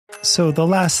So the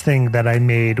last thing that I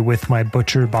made with my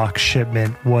ButcherBox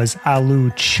shipment was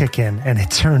aloo chicken, and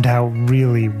it turned out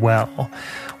really well.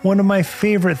 One of my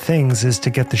favorite things is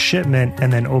to get the shipment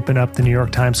and then open up the New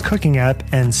York Times cooking app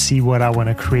and see what I want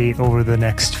to create over the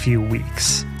next few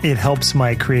weeks. It helps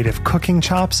my creative cooking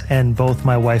chops, and both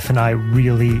my wife and I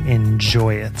really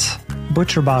enjoy it.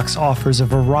 ButcherBox offers a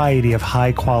variety of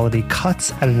high-quality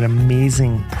cuts at an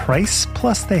amazing price,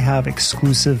 plus they have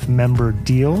exclusive member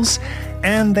deals,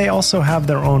 and they also have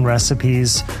their own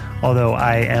recipes, although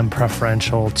I am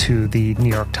preferential to the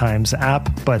New York Times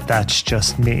app, but that's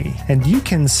just me. And you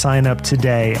can sign up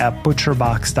today at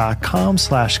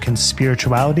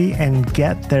butcherbox.com/conspirituality and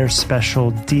get their special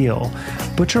deal.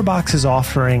 ButcherBox is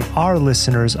offering our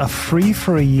listeners a free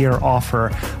for a year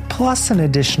offer plus an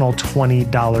additional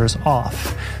 $20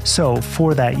 off. So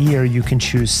for that year, you can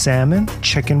choose salmon,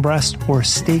 chicken breast, or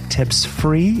steak tips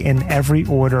free in every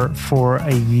order for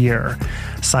a year.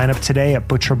 Sign up today at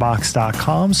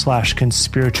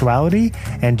butcherbox.com/conspirituality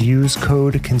and use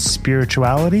code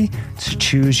conspirituality to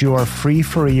choose your free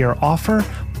for a year offer,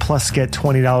 plus get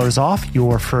 $20 off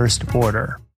your first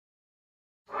order.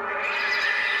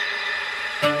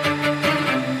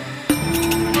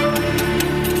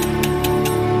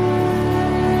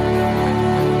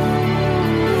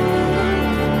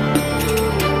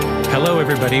 Hello,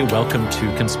 everybody. Welcome to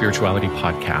Conspirituality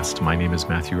Podcast. My name is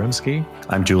Matthew Remski.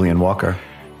 I'm Julian Walker.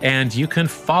 And you can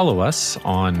follow us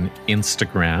on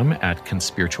Instagram at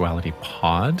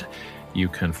ConspiritualityPod. You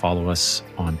can follow us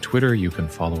on Twitter. You can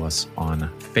follow us on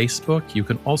Facebook. You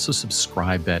can also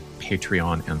subscribe at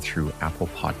Patreon and through Apple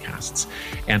Podcasts.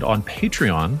 And on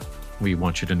Patreon, we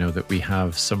want you to know that we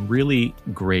have some really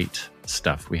great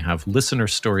stuff. We have listener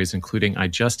stories, including I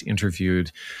just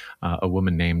interviewed a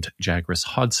woman named Jagris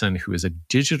Hodson, who is a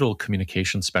digital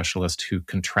communication specialist who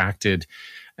contracted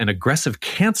an aggressive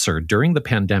cancer during the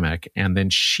pandemic. And then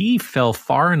she fell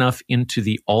far enough into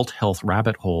the alt health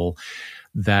rabbit hole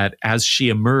that as she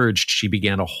emerged, she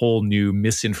began a whole new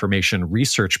misinformation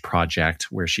research project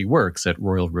where she works at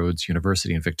Royal Roads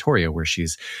University in Victoria, where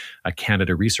she's a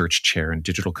Canada Research Chair in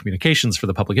Digital Communications for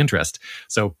the Public Interest.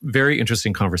 So very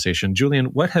interesting conversation. Julian,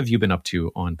 what have you been up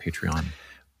to on Patreon?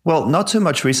 Well, not too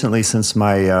much recently since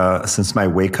my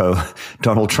Waco,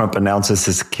 Donald Trump announces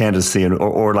his candidacy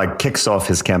or like kicks off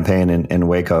his campaign in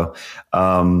Waco.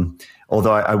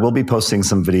 Although I will be posting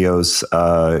some videos,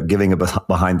 giving a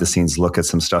behind the scenes look at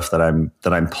some stuff that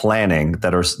I'm planning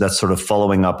that's sort of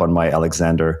following up on my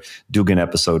Alexander Dugin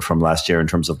episode from last year in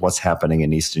terms of what's happening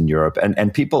in Eastern Europe.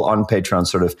 And people on Patreon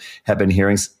sort of have been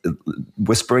hearing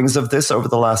whisperings of this over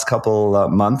the last couple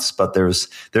months, but there's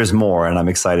more, and I'm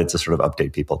excited to sort of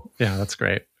update people. Yeah, that's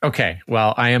great. Okay,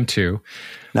 well, I am too.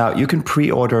 Now, you can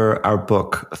pre-order our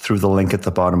book through the link at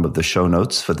the bottom of the show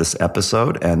notes for this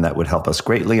episode, and that would help us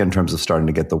greatly in terms of starting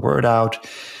to get the word out.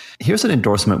 Here's an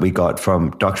endorsement we got from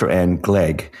Dr. Anne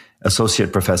Glegg,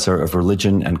 Associate Professor of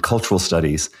Religion and Cultural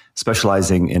Studies,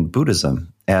 specializing in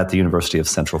Buddhism at the University of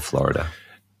Central Florida.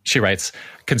 She writes,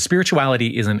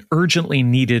 "Conspirituality is an urgently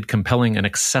needed, compelling, and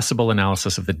accessible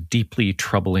analysis of the deeply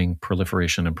troubling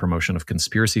proliferation and promotion of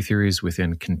conspiracy theories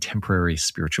within contemporary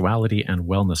spirituality and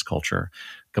wellness culture.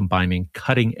 Combining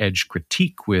cutting-edge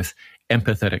critique with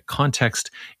empathetic context,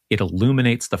 it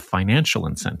illuminates the financial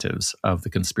incentives of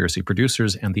the conspiracy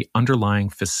producers and the underlying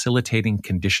facilitating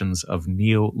conditions of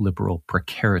neoliberal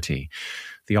precarity.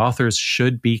 The authors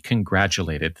should be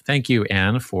congratulated." Thank you,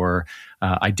 Anne, for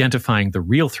identifying the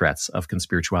real threats of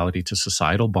conspirituality to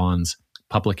societal bonds,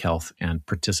 public health, and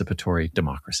participatory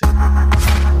democracy.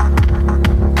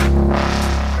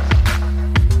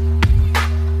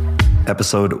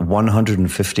 Episode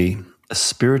 150, a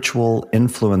spiritual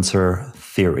influencer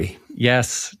theory.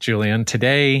 Yes, Julian,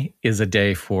 today is a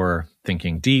day for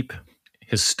thinking deep,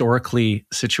 historically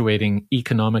situating,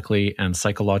 economically and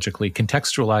psychologically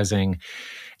contextualizing,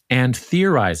 and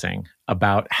theorizing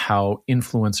about how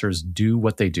influencers do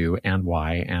what they do and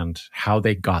why, and how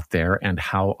they got there, and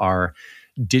how our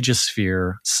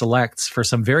digisphere selects for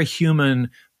some very human,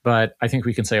 but I think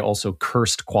we can say also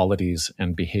cursed qualities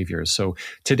and behaviors. So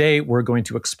today we're going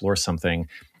to explore something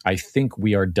I think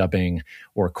we are dubbing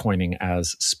or coining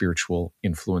as spiritual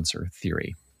influencer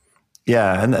theory.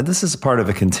 Yeah, and this is part of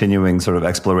a continuing sort of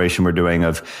exploration we're doing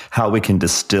of how we can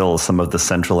distill some of the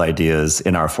central ideas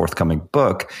in our forthcoming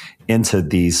book into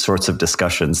these sorts of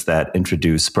discussions that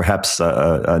introduce perhaps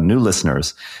new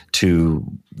listeners to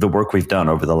the work we've done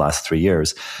over the last 3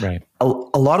 years. Right. A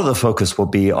lot of the focus will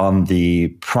be on the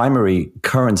primary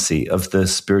currency of the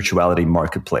spirituality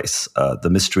marketplace, the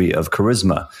mystery of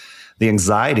charisma, the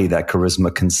anxiety that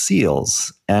charisma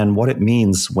conceals, and what it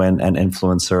means when an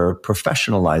influencer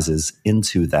professionalizes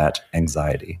into that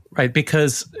anxiety. Right,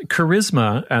 because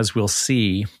charisma, as we'll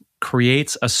see,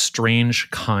 creates a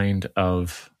strange kind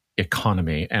of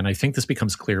economy. And I think this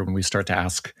becomes clear when we start to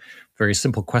ask very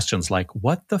simple questions like,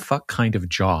 what the fuck kind of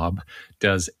job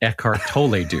does Eckhart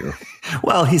Tolle do?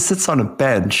 Well, he sits on a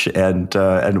bench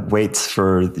and waits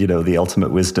for, the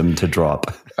ultimate wisdom to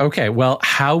drop. Okay, well,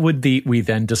 how would we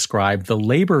then describe the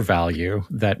labor value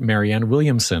that Marianne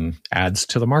Williamson adds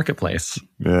to the marketplace?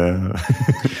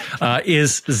 Yeah.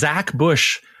 Is Zach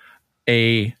Bush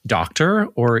a doctor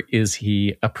or is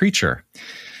he a preacher?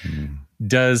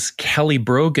 Does Kelly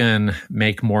Brogan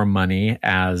make more money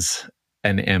as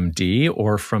an MD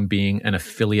or from being an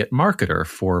affiliate marketer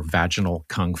for Vaginal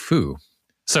Kung Fu?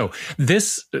 So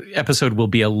this episode will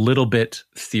be a little bit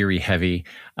theory heavy.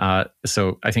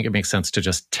 So I think it makes sense to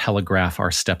just telegraph our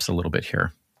steps a little bit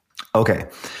here. Okay.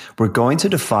 We're going to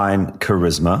define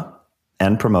charisma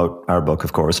and promote our book,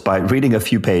 of course, by reading a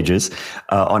few pages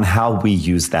on how we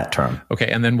use that term. Okay,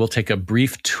 and then we'll take a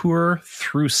brief tour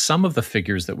through some of the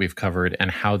figures that we've covered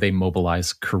and how they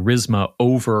mobilize charisma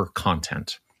over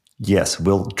content. Yes,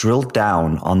 we'll drill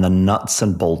down on the nuts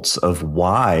and bolts of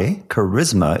why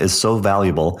charisma is so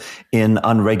valuable in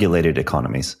unregulated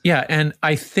economies. Yeah, and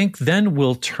I think then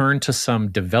we'll turn to some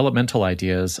developmental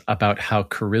ideas about how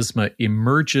charisma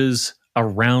emerges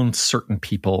around certain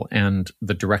people and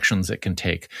the directions it can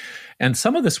take. And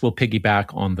some of this will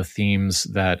piggyback on the themes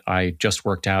that I just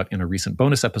worked out in a recent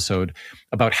bonus episode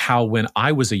about how when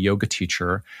I was a yoga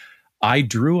teacher, I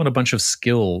drew on a bunch of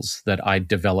skills that I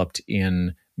developed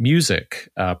in music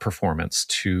performance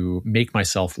to make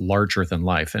myself larger than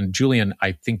life. And Julian,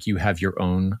 I think you have your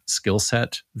own skill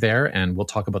set there, and we'll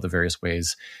talk about the various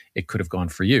ways it could have gone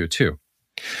for you too.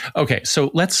 Okay,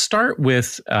 so let's start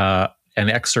with an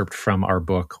excerpt from our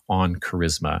book on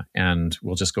charisma, and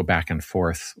we'll just go back and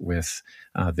forth with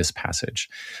this passage.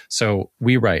 So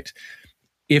we write,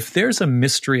 if there's a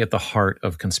mystery at the heart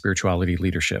of conspirituality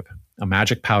leadership, a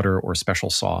magic powder or special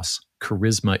sauce,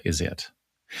 charisma is it.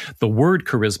 The word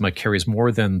charisma carries more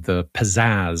than the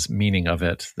pizzazz meaning of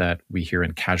it that we hear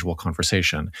in casual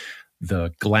conversation,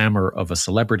 the glamour of a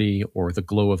celebrity or the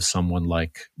glow of someone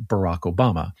like Barack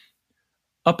Obama.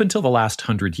 Up until the last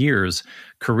 100 years,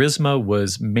 charisma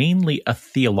was mainly a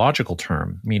theological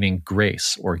term, meaning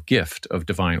grace or gift of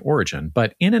divine origin.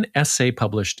 But in an essay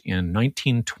published in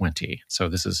 1920, so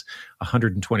this is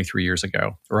 103 years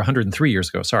ago,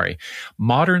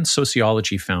 modern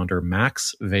sociology founder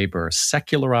Max Weber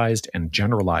secularized and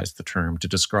generalized the term to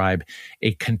describe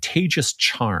a contagious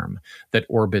charm that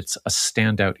orbits a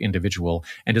standout individual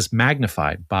and is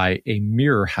magnified by a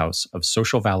mirror house of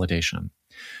social validation.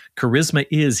 Charisma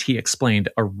is, he explained,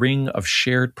 a ring of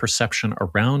shared perception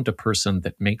around a person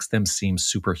that makes them seem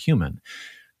superhuman.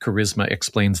 Charisma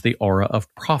explains the aura of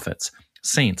prophets,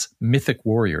 saints, mythic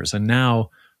warriors, and now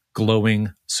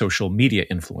glowing social media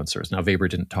influencers. Now, Weber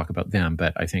didn't talk about them,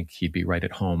 but I think he'd be right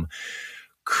at home.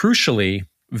 Crucially,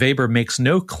 Weber makes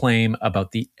no claim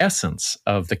about the essence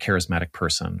of the charismatic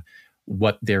person,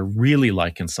 what they're really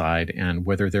like inside, and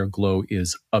whether their glow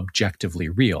is objectively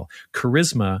real.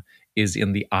 Charisma is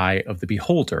in the eye of the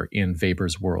beholder in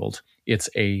Weber's world. It's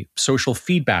a social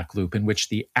feedback loop in which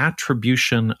the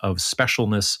attribution of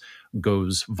specialness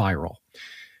goes viral.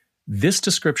 This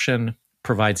description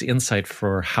provides insight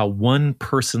for how one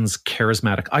person's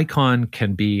charismatic icon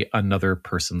can be another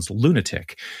person's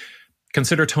lunatic.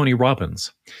 Consider Tony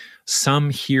Robbins. Some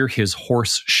hear his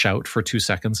hoarse shout for 2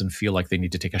 seconds and feel like they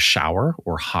need to take a shower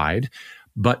or hide.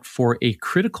 But for a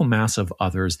critical mass of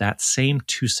others, that same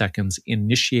 2 seconds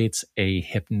initiates a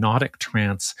hypnotic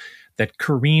trance that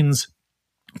careens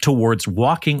towards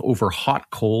walking over hot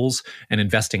coals and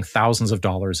investing thousands of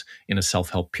dollars in a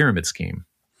self-help pyramid scheme.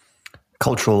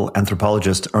 Cultural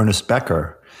anthropologist Ernest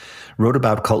Becker wrote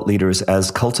about cult leaders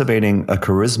as cultivating a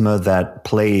charisma that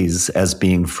plays as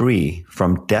being free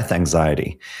from death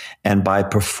anxiety, and by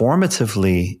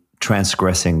performatively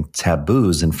transgressing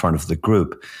taboos in front of the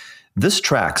group. This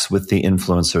tracks with the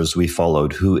influencers we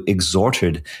followed who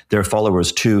exhorted their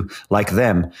followers to, like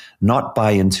them, not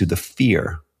buy into the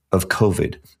fear of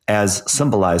COVID, as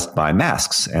symbolized by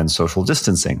masks and social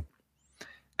distancing.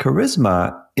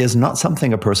 Charisma is not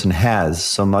something a person has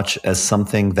so much as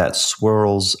something that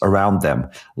swirls around them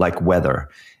like weather.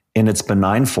 In its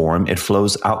benign form, it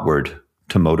flows outward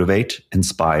to motivate,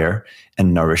 inspire,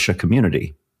 and nourish a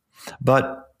community.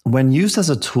 But when used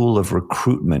as a tool of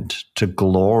recruitment to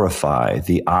glorify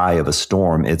the eye of a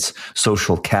storm, its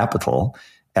social capital,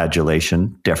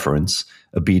 adulation, deference,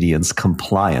 obedience,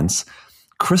 compliance,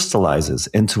 crystallizes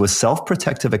into a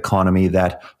self-protective economy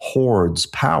that hoards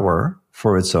power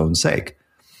for its own sake.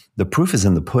 The proof is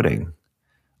in the pudding.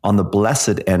 On the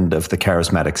blessed end of the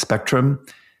charismatic spectrum,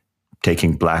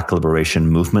 taking Black liberation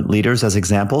movement leaders as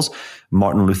examples,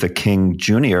 Martin Luther King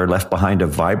Jr. left behind a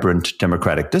vibrant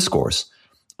democratic discourse.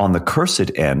 On the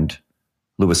cursed end,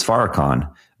 Louis Farrakhan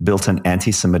built an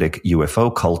anti-Semitic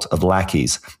UFO cult of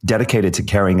lackeys dedicated to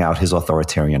carrying out his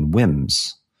authoritarian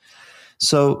whims.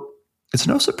 So it's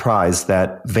no surprise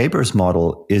that Weber's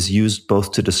model is used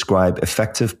both to describe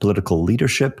effective political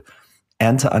leadership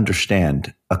and to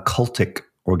understand a cultic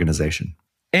organization.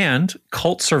 And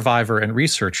cult survivor and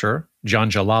researcher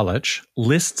Janja Lalich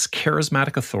lists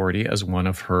charismatic authority as one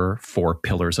of her 4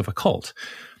 pillars of a cult.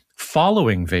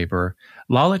 Following Weber,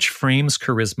 Lalich frames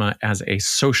charisma as a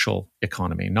social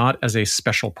economy, not as a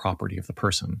special property of the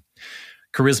person.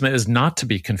 Charisma is not to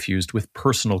be confused with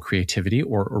personal creativity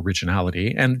or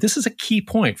originality, and this is a key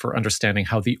point for understanding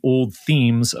how the old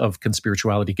themes of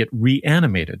conspirituality get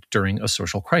reanimated during a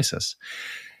social crisis.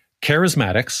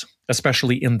 Charismatics,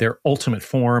 especially in their ultimate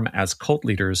form as cult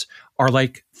leaders, are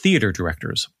like theater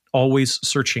directors, always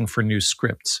searching for new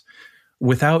scripts.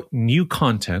 Without new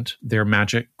content, their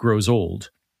magic grows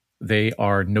old. They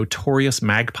are notorious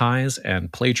magpies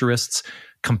and plagiarists,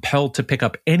 compelled to pick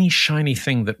up any shiny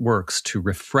thing that works to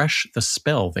refresh the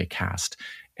spell they cast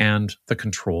and the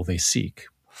control they seek.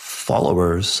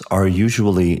 Followers are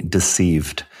usually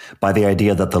deceived by the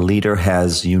idea that the leader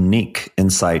has unique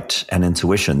insight and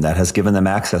intuition that has given them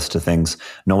access to things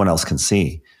no one else can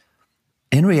see.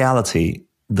 In reality,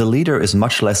 the leader is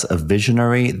much less a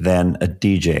visionary than a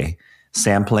DJ,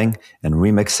 sampling and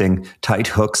remixing tight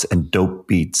hooks and dope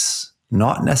beats,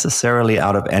 not necessarily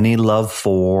out of any love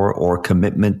for or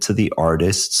commitment to the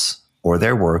artists or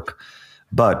their work,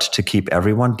 but to keep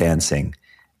everyone dancing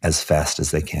as fast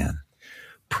as they can.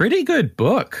 Pretty good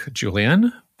book,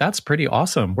 Julian. That's pretty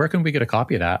awesome. Where can we get a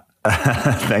copy of that?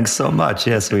 Thanks so much.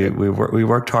 Yes, we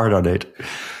worked hard on it.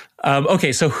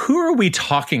 Okay, so who are we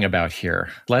talking about here?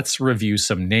 Let's review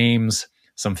some names,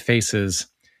 some faces,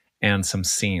 and some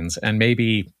scenes. And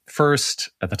maybe first,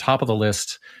 at the top of the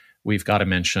list, we've got to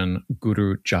mention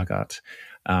Guru Jagat.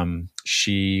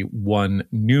 She won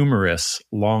numerous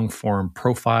long-form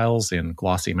profiles in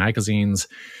glossy magazines.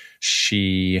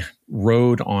 She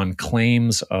rode on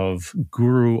claims of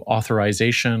guru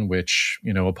authorization, which,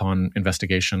 upon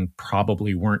investigation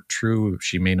probably weren't true.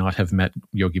 She may not have met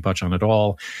Yogi Bhajan at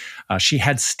all. She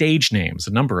had stage names,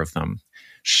 a number of them.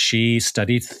 She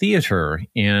studied theater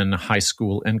in high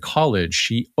school and college.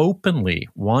 She openly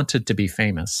wanted to be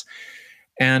famous.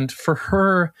 And for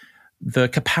her, the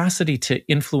capacity to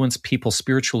influence people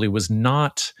spiritually was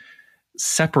not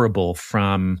separable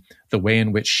from the way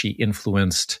in which she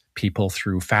influenced people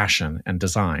through fashion and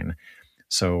design.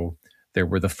 So there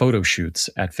were the photo shoots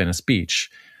at Venice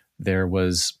Beach. There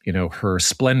was, her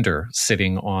splendor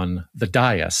sitting on the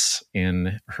dais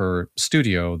in her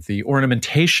studio, the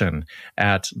ornamentation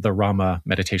at the Rama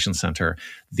Meditation Center,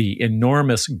 the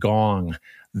enormous gong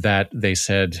that they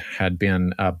said had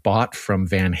been bought from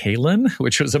Van Halen,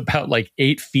 which was about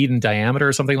 8 feet in diameter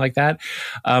or something like that.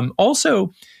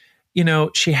 Also,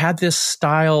 she had this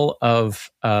style of,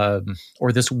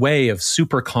 or this way of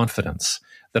super confidence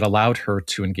that allowed her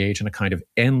to engage in a kind of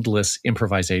endless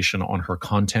improvisation on her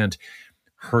content.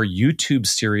 Her YouTube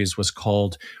series was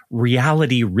called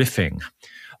Reality Riffing.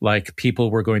 People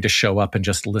were going to show up and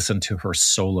just listen to her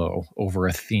solo over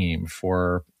a theme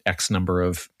for X number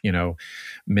of,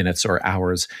 minutes or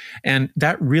hours. And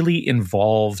that really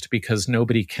involved, because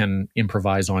nobody can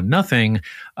improvise on nothing,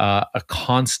 a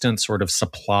constant sort of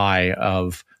supply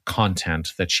of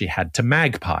content that she had to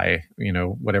magpie,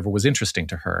 whatever was interesting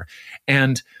to her.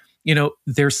 And,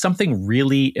 there's something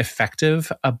really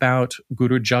effective about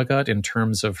Guru Jagat in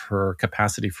terms of her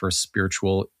capacity for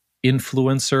spiritual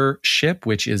influencership,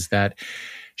 which is that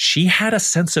she had a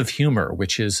sense of humor,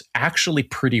 which is actually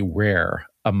pretty rare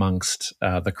amongst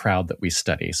the crowd that we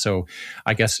study. So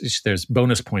I guess there's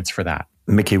bonus points for that.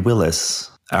 Mickey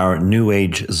Willis, our new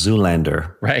age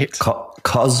Zoolander, right?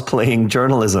 Cosplaying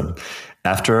journalism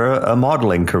after a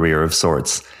modeling career of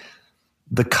sorts.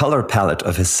 The color palette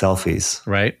of his selfies,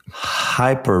 right?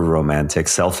 Hyper romantic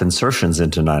self-insertions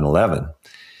into 9/11.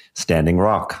 Standing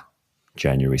Rock,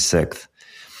 January 6th.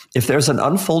 If there's an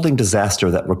unfolding disaster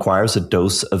that requires a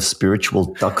dose of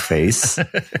spiritual duck face,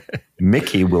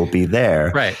 Mickey will be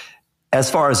there. Right. As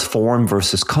far as form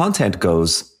versus content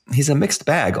goes, he's a mixed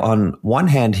bag. On one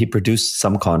hand, he produced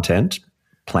some content,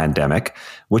 Plandemic,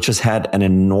 which has had an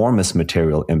enormous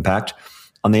material impact.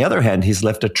 On the other hand, he's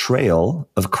left a trail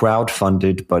of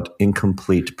crowd-funded but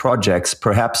incomplete projects,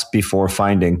 perhaps before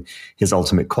finding his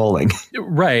ultimate calling.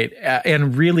 Right.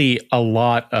 And really a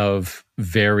lot of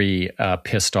very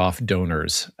pissed off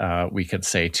donors, we could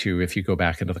say, too, if you go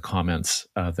back into the comments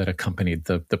that accompanied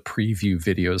the preview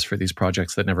videos for these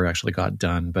projects that never actually got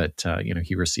done, but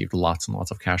he received lots and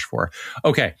lots of cash for.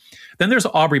 Okay. Then there's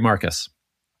Aubrey Marcus.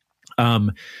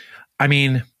 There's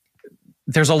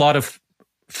a lot of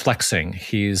flexing.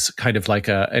 He's kind of like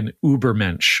an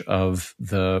ubermensch of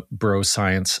the bro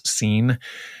science scene.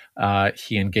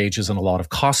 He engages in a lot of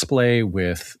cosplay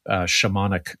with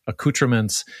shamanic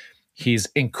accoutrements. He's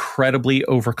incredibly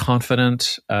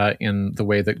overconfident in the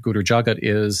way that Guru Jagat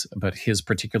is, but his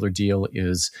particular deal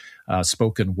is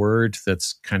spoken word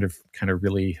that's kind of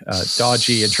really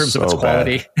dodgy in terms of its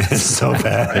quality. It's so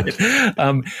bad.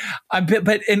 Right?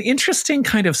 But an interesting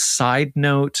kind of side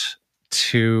note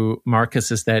to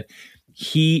Marcus is that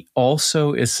he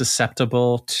also is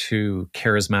susceptible to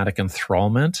charismatic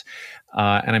enthrallment.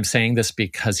 And I'm saying this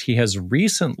because he has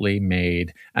recently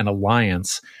made an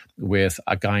alliance with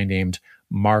a guy named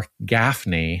Mark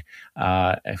Gaffney,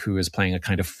 who is playing a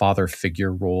kind of father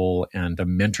figure role and a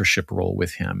mentorship role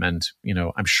with him. And,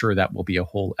 I'm sure that will be a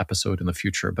whole episode in the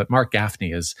future. But Mark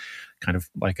Gaffney is kind of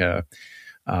like a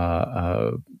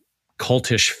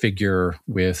cultish figure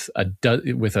with a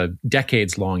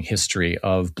decades-long history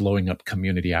of blowing up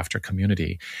community after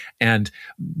community, and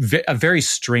a very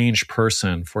strange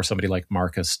person for somebody like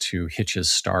Marcus to hitch his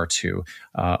star to,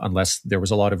 unless there was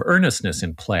a lot of earnestness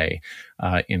in play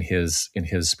in his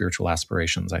spiritual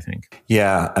aspirations, I think.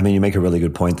 Yeah, you make a really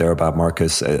good point there about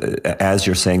Marcus. As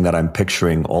you're saying that, I'm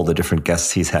picturing all the different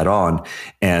guests he's had on,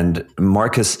 and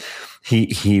Marcus,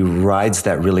 He rides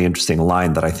that really interesting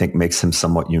line that I think makes him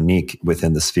somewhat unique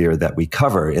within the sphere that we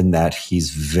cover, in that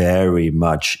he's very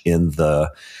much in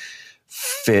the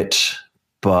fit,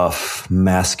 buff,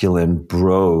 masculine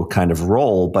bro kind of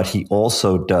role, but he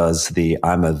also does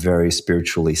I'm a very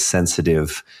spiritually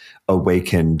sensitive,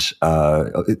 awakened,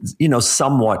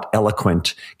 somewhat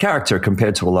eloquent character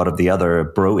compared to a lot of the other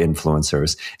bro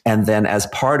influencers. And then as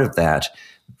part of that,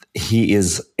 he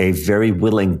is a very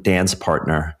willing dance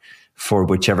partner for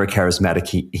whichever charismatic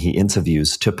he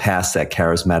interviews, to pass that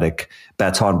charismatic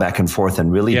baton back and forth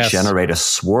and really generate a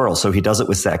swirl. So he does it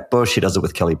with Zach Bush, he does it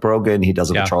with Kelly Brogan, he does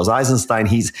it with Charles Eisenstein.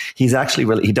 He's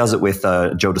actually he does it with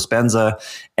Joe Dispenza,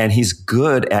 and he's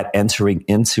good at entering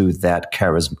into that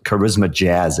charisma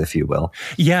jazz, if you will.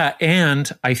 Yeah, and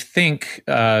I think,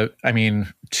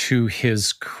 to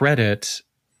his credit,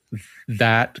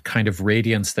 that kind of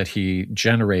radiance that he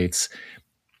generates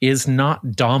is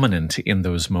not dominant in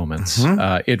those moments.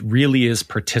 Mm-hmm. It really is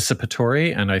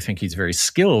participatory, and I think he's very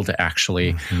skilled,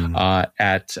 actually,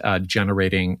 at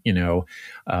generating,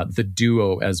 the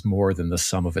duo as more than the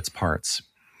sum of its parts.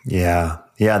 Yeah.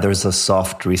 There's a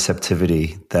soft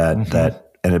receptivity that.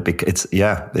 And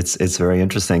it's very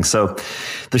interesting. So,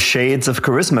 the shades of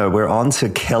charisma. We're on to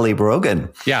Kelly Brogan.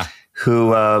 Yeah. Who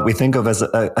we think of as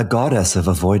a goddess of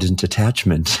avoidant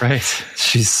attachment. Right.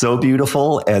 She's so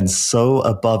beautiful and so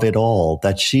above it all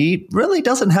that she really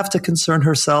doesn't have to concern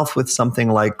herself with something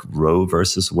like Roe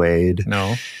versus Wade.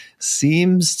 No.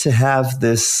 Seems to have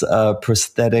this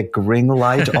prosthetic ring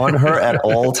light on her at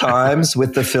all times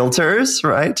with the filters,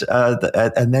 right?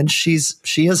 And then she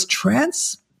has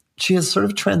sort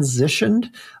of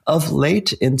transitioned of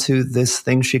late into this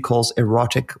thing she calls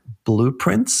erotic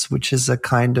blueprints, which is a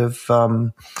kind of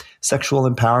sexual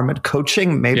empowerment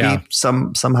coaching, maybe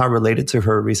somehow related to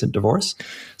her recent divorce.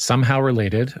 Somehow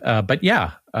related. But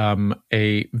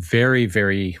a very,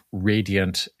 very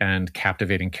radiant and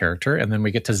captivating character. And then we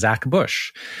get to Zach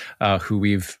Bush, who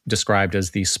we've described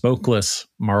as the smokeless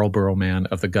Marlboro man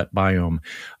of the gut biome.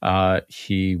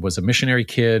 He was a missionary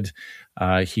kid.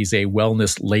 He's a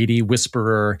wellness lady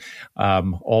whisperer.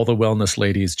 All the wellness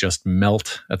ladies just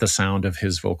melt at the sound of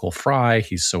his vocal fry.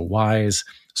 He's so wise,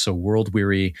 so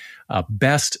world-weary.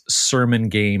 Best sermon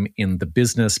game in the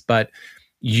business, but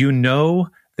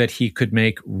that he could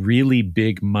make really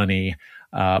big money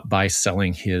by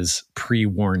selling his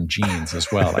pre-worn jeans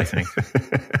as well, I think.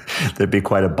 There'd be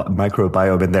quite a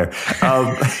microbiome in there.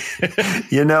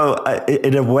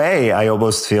 In a way, I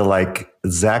almost feel like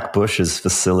Zach Bush's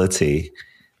facility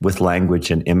with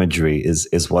language and imagery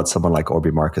is what someone like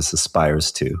Aubrey Marcus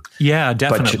aspires to. Yeah,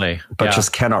 definitely. But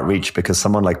just cannot reach, because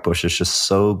someone like Bush is just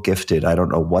so gifted. I don't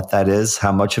know what that is,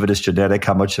 how much of it is genetic,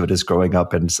 how much of it is growing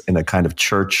up in a kind of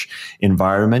church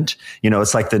environment.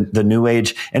 It's like the New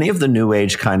Age, any of the New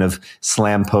Age kind of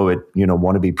slam poet,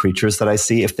 wannabe preachers that I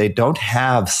see, if they don't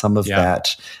have some of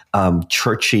that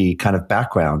churchy kind of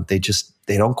background, they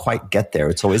don't quite get there.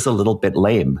 It's always a little bit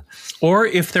lame. Or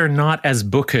if they're not as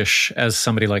bookish as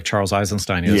somebody like Charles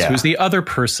Eisenstein is, who's the other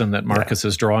person that Marcus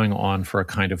is drawing on for a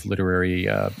kind of literary,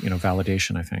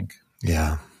 validation, I think.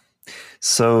 Yeah.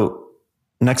 So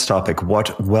next topic,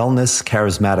 what wellness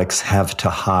charismatics have to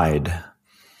hide.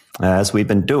 As we've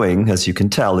been doing, as you can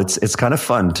tell, it's kind of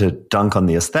fun to dunk on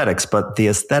the aesthetics, but the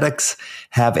aesthetics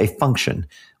have a function,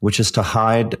 which is to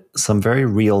hide some very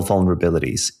real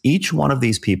vulnerabilities. Each one of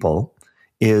these people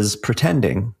is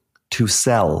pretending to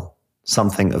sell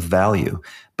something of value,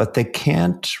 but they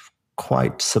can't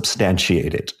quite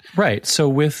substantiate it. Right. So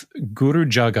with Guru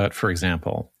Jagat, for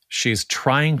example, she's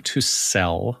trying to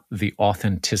sell the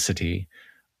authenticity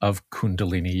of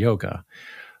Kundalini Yoga.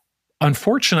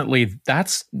 Unfortunately,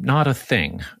 that's not a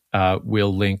thing.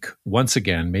 We'll link once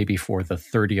again, maybe for the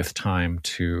 30th time,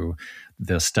 to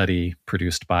the study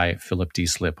produced by Philip D.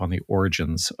 Slip on the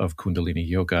origins of Kundalini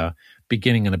Yoga,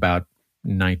 beginning in about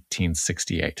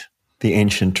 1968. The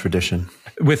ancient tradition.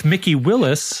 With Mikki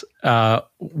Willis,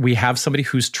 we have somebody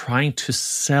who's trying to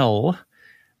sell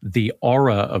the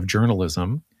aura of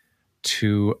journalism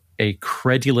to a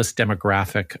credulous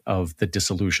demographic of the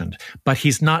disillusioned. But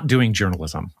he's not doing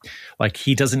journalism. Like,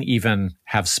 he doesn't even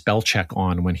have spell check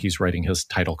on when he's writing his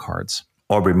title cards.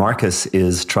 Aubrey Marcus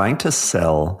is trying to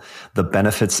sell the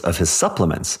benefits of his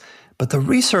supplements, but the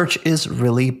research is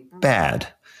really bad.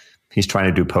 He's trying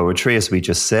to do poetry, as we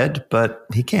just said, but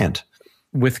he can't.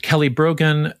 With Kelly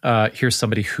Brogan, here's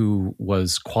somebody who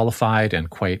was qualified and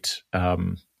quite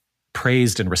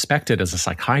praised and respected as a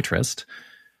psychiatrist.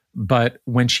 But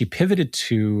when she pivoted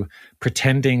to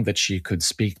pretending that she could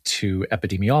speak to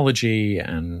epidemiology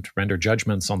and render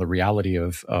judgments on the reality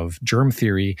of germ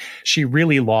theory, she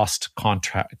really lost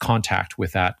contact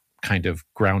with that kind of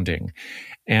grounding.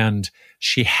 And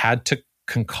she had to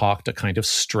concoct a kind of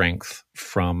strength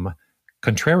from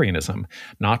contrarianism,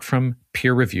 not from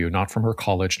peer review, not from her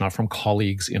college, not from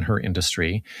colleagues in her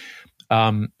industry.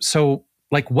 So,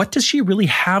 what does she really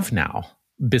have now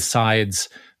besides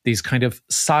these kind of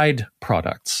side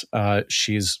products?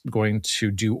 She's going to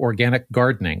do organic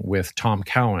gardening with Tom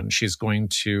Cowan. She's going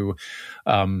to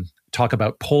talk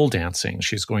about pole dancing.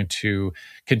 She's going to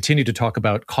continue to talk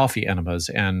about coffee enemas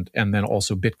and then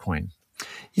also Bitcoin.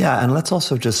 Yeah, and let's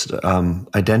also just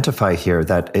identify here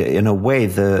that in a way,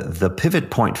 the pivot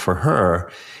point for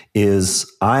her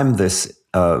is, I'm this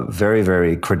very,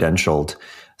 very credentialed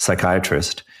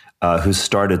psychiatrist who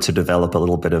started to develop a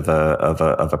little bit of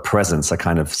a presence, a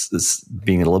kind of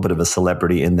being a little bit of a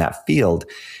celebrity in that field,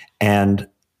 and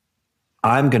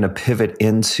I'm going to pivot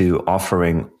into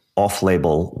offering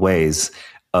off-label ways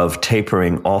of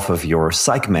tapering off of your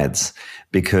psych meds,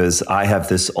 because I have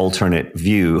this alternate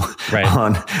view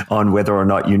on whether or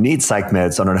not you need psych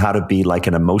meds, on how to be like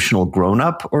an emotional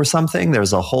grown-up or something.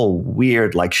 There's a whole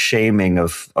weird shaming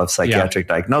of psychiatric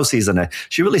diagnoses. And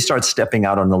she really starts stepping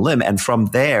out on a limb. And from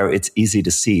there, it's easy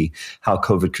to see how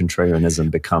COVID contrarianism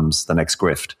becomes the next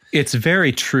grift. It's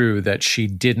very true that she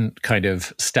didn't kind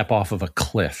of step off of a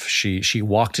cliff. She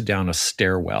walked down a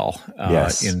stairwell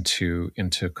into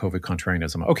COVID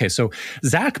contrarianism. Okay, so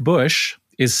Zach Bush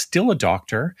is still a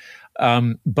doctor,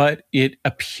 but it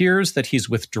appears that he's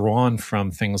withdrawn from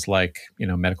things like,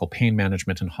 medical pain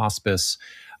management and hospice,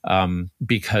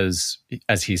 because,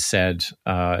 as he said,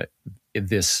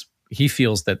 he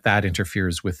feels that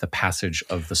interferes with the passage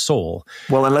of the soul.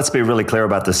 Well, and let's be really clear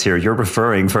about this here. You're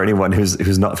referring, for anyone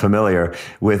who's not familiar,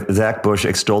 with Zach Bush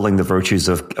extolling the virtues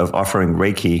of offering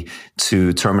Reiki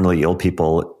to terminally ill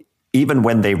people, even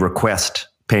when they request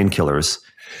painkillers.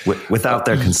 Without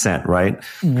their consent, right?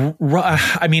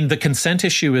 I mean, the consent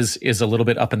issue is a little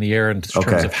bit up in the air in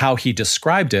terms of how he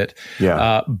described it.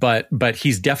 Yeah. But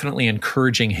he's definitely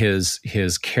encouraging his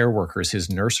care workers, his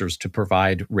nurses, to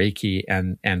provide Reiki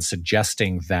and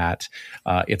suggesting that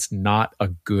it's not a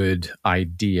good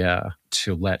idea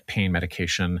to let pain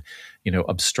medication,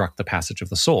 obstruct the passage of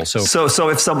the soul. So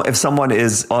if someone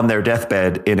is on their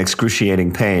deathbed in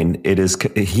excruciating pain,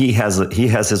 he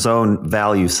has his own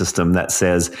value system that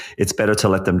says it's better to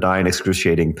let them die in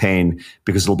excruciating pain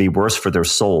because it'll be worse for their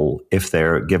soul if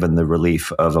they're given the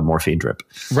relief of a morphine drip.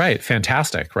 Right.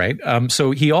 Fantastic. Right.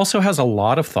 So he also has a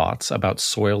lot of thoughts about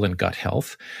soil and gut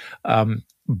health,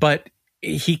 but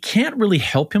he can't really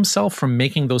help himself from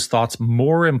making those thoughts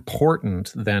more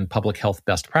important than public health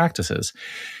best practices.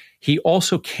 He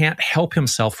also can't help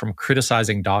himself from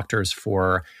criticizing doctors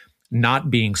for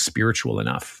not being spiritual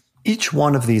enough. Each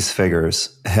one of these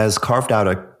figures has carved out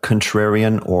a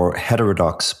contrarian or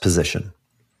heterodox position.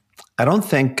 I don't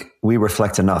think we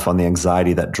reflect enough on the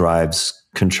anxiety that drives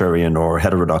contrarian or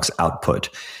heterodox output.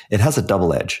 It has a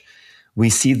double edge. We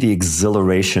see the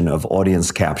exhilaration of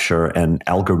audience capture and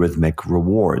algorithmic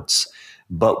rewards,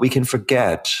 but we can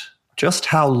forget just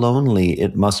how lonely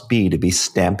it must be to be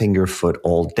stamping your foot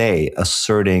all day,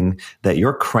 asserting that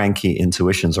your cranky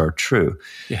intuitions are true.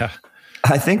 Yeah.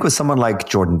 I think with someone like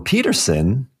Jordan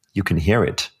Peterson, you can hear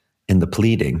it in the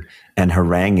pleading and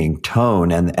haranguing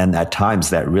tone, and at times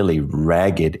that really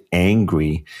ragged,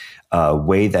 angry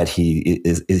way that he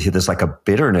is. There's like a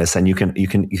bitterness, and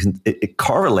it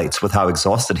correlates with how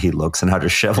exhausted he looks and how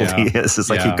disheveled he is. It's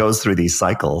like he goes through these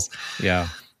cycles. Yeah.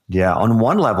 Yeah. On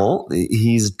one level,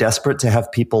 he's desperate to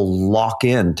have people lock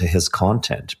in to his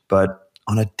content, but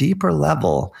on a deeper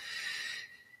level,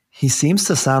 he seems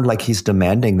to sound like he's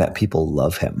demanding that people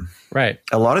love him. Right.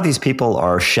 A lot of these people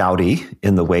are shouty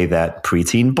in the way that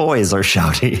preteen boys are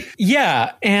shouty.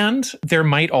 Yeah. And there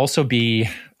might also be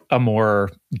a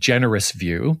more generous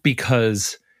view,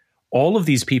 because all of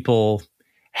these people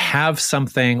have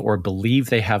something or believe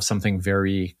they have something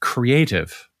very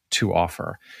creative to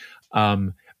offer,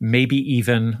 maybe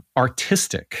even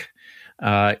artistic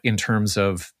in terms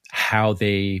of how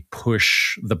they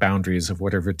push the boundaries of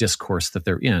whatever discourse that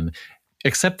they're in,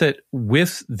 except that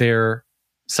with their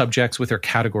subjects, with their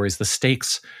categories, the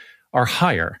stakes are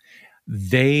higher.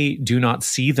 They do not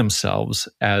see themselves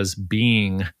as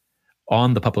being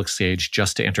on the public stage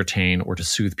just to entertain or to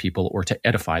soothe people or to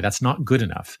edify. That's not good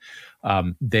enough.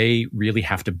 They really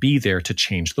have to be there to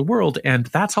change the world, and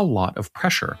that's a lot of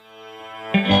pressure.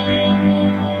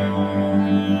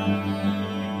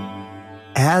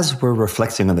 As we're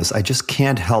reflecting on this, I just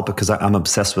can't help, because I'm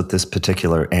obsessed with this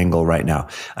particular angle right now.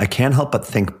 I can't help but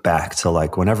think back to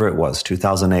like whenever it was,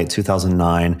 2008,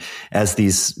 2009, as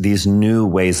these new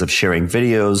ways of sharing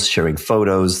videos, sharing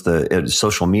photos, the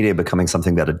social media becoming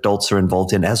something that adults are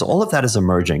involved in. As all of that is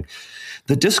emerging,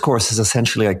 the discourse is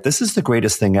essentially like, this is the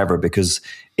greatest thing ever, because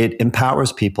it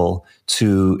empowers people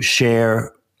to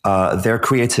share their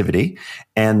creativity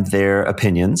and their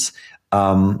opinions,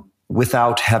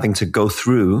 without having to go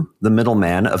through the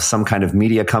middleman of some kind of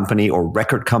media company or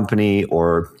record company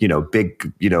or,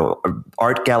 big,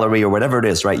 art gallery or whatever it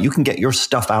is, right? You can get your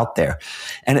stuff out there.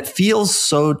 And it feels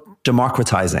so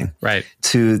democratizing, right,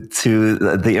 to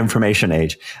the information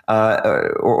age,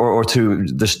 or to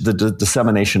the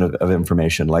dissemination of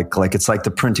information. Like it's like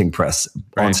the printing press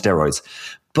on steroids.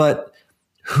 But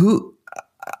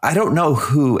I don't know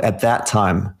who at that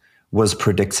time was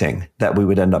predicting that we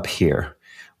would end up here,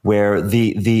 where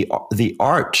the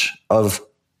art of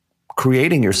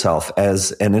creating yourself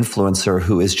as an influencer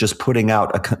who is just putting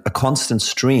out a constant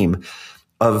stream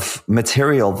of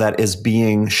material that is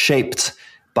being shaped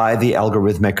by the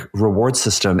algorithmic reward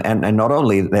system, and not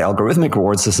only the algorithmic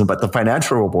reward system, but the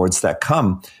financial rewards that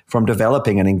come from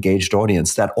developing an engaged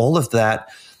audience, that all of that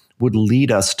would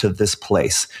lead us to this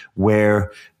place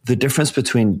where the difference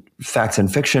between fact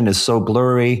and fiction is so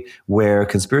blurry, where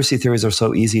conspiracy theories are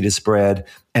so easy to spread,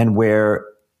 and where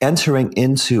entering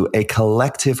into a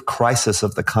collective crisis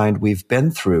of the kind we've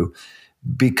been through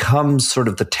becomes sort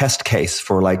of the test case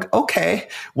for like, okay,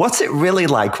 what's it really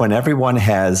like when everyone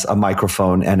has a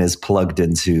microphone and is plugged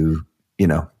into,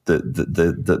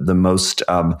 the most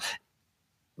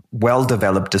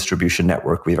well-developed distribution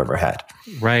network we've ever had.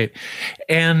 Right.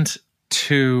 And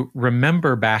to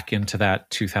remember back into that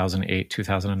 2008,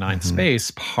 2009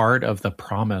 space, part of the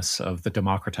promise of the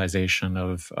democratization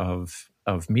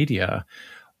of media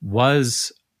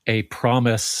was a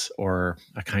promise, or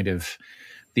a kind of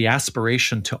the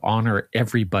aspiration to honor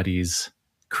everybody's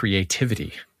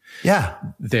creativity. Yeah.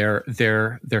 Their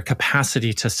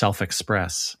capacity to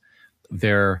self-express,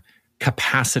 their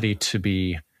capacity to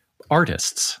be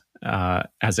artists,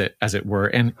 as it were,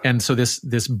 and so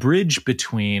this bridge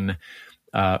between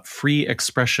free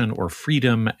expression or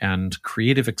freedom and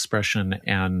creative expression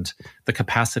and the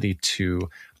capacity to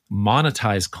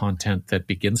monetize content that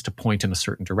begins to point in a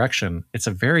certain direction. It's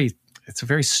a very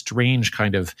strange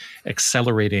kind of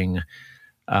accelerating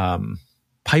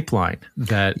pipeline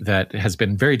that has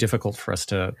been very difficult for us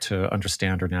to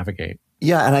understand or navigate.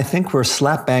 Yeah, and I think we're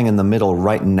slap bang in the middle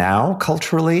right now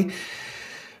culturally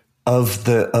of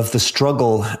the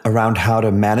struggle around how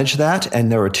to manage that.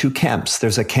 And there are two camps.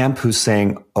 There's a camp who's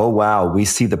saying, oh, wow, we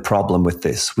see the problem with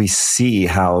this. We see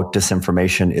how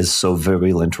disinformation is so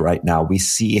virulent right now. We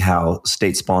see how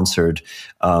state-sponsored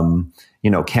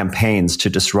campaigns to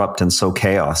disrupt and sow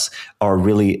chaos are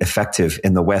really effective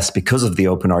in the West because of the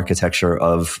open architecture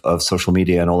of social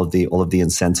media and all of the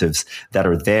incentives that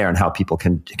are there, and how people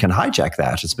can hijack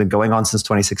that. It's been going on since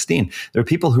 2016. There are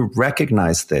people who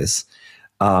recognize this,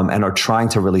 and are trying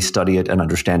to really study it and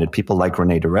understand it. People like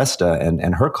Renee DiResta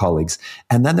and her colleagues.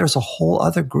 And then there's a whole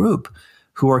other group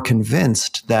who are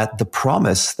convinced that the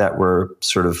promise that we're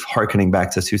sort of hearkening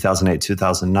back to 2008,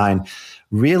 2009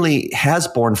 really has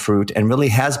borne fruit and really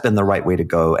has been the right way to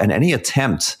go. And any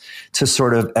attempt to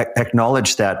sort of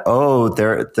acknowledge that,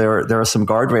 there are some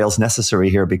guardrails necessary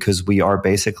here because we are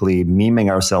basically memeing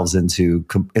ourselves into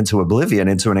oblivion,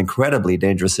 into an incredibly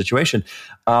dangerous situation,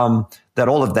 that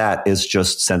all of that is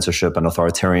just censorship and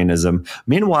authoritarianism.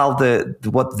 Meanwhile,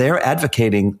 what they're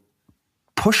advocating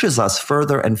pushes us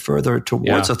further and further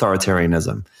towards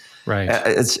authoritarianism. Right.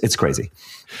 It's crazy.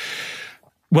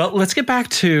 Well, let's get back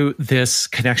to this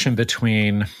connection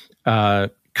between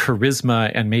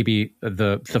charisma and maybe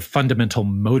the fundamental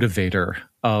motivator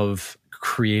of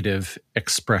creative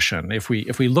expression. If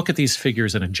we look at these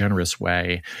figures in a generous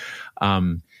way,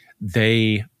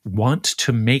 they want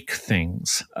to make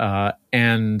things,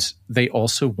 and they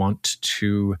also want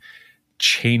to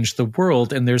change the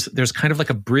world. And there's kind of like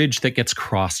a bridge that gets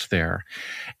crossed there.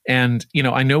 And,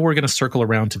 I know we're going to circle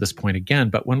around to this point again,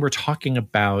 but when we're talking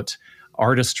about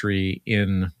artistry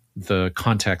in the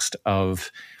context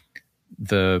of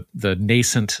the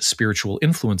nascent spiritual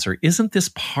influencer, isn't this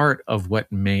part of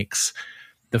what makes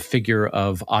the figure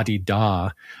of Adi Da,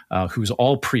 who's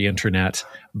all pre-internet,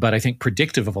 but I think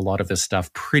predictive of a lot of this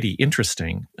stuff, pretty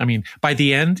interesting? I mean, by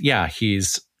the end,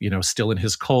 he's still in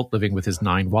his cult, living with his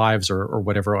 9 wives or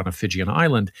whatever on a Fijian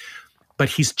island, but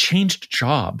he's changed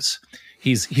jobs.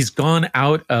 He's gone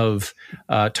out of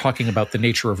talking about the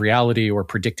nature of reality or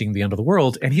predicting the end of the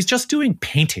world, and he's just doing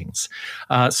paintings.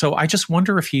 So I just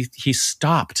wonder if he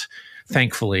stopped,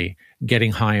 thankfully,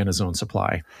 getting high on his own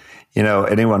supply.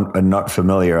 Anyone not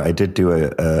familiar, I did do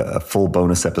a full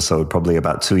bonus episode probably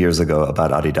about 2 years ago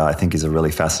about Adi Da. I think he's a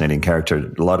really fascinating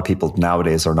character. A lot of people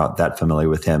nowadays are not that familiar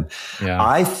with him. Yeah.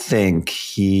 I think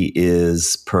he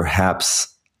is perhaps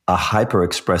a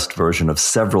hyper-expressed version of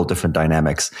several different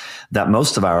dynamics that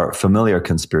most of our familiar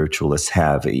conspiritualists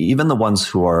have. Even the ones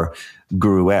who are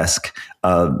guru-esque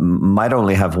might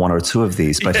only have 1 or 2 of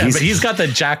these, but he's got the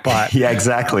jackpot. Yeah,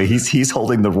 exactly. He's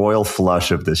holding the royal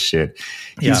flush of this shit.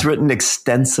 He's written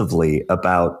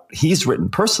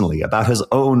personally about his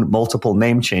own multiple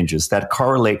name changes that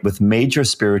correlate with major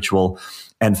spiritual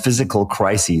and physical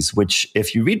crises, which,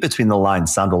 if you read between the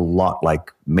lines, sound a lot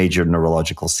like major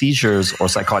neurological seizures or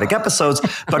psychotic episodes.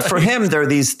 But for him, there are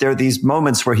these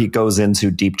moments where he goes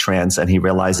into deep trance and he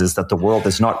realizes that the world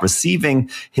is not receiving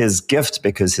his gift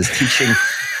because his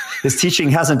teaching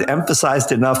hasn't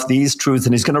emphasized enough these truths,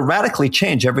 and he's going to radically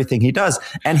change everything he does.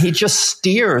 And he just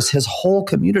steers his whole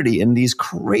community in these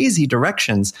crazy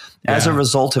directions as a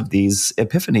result of these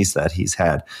epiphanies that he's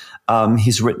had.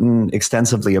 He's written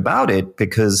extensively about it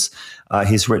because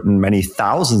he's written many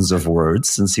thousands of words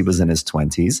since he was in his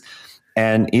 20s.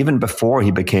 And even before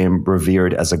he became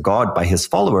revered as a god by his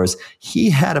followers, he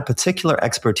had a particular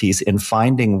expertise in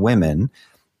finding women.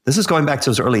 This is going back to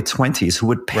his early 20s, who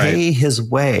would pay his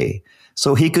way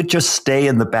so he could just stay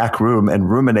in the back room and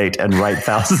ruminate and write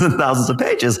thousands and thousands of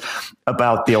pages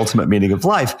about the ultimate meaning of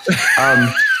life.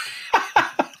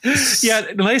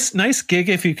 Nice gig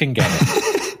if you can get it.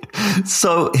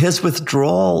 So his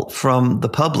withdrawal from the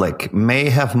public may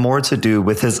have more to do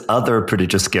with his other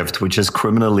prodigious gift, which is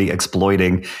criminally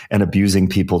exploiting and abusing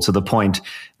people to the point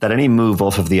that any move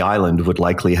off of the island would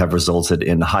likely have resulted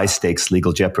in high stakes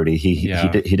legal jeopardy. He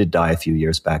did die a few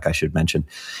years back, I should mention.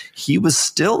 He was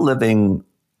still living,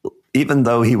 even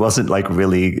though he wasn't like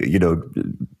really,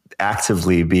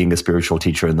 actively being a spiritual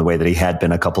teacher in the way that he had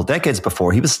been a couple decades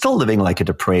before. He was still living like a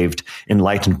depraved,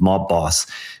 enlightened mob boss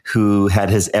who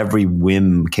had his every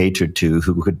whim catered to,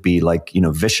 who could be like,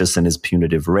 vicious in his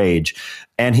punitive rage.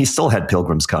 And he still had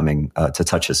pilgrims coming to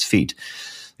touch his feet.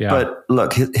 Yeah. But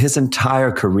look, his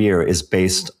entire career is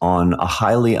based on a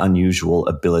highly unusual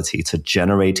ability to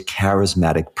generate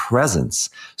charismatic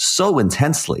presence so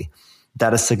intensely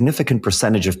that a significant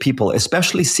percentage of people,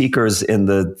 especially seekers in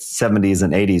the 70s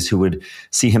and 80s who would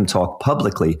see him talk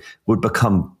publicly, would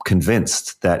become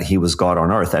convinced that he was God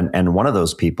on earth. And one of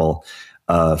those people,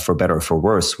 for better or for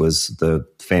worse, was the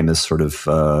famous sort of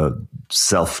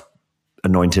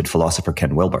self-anointed philosopher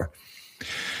Ken Wilber.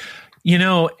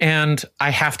 And I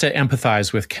have to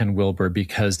empathize with Ken Wilber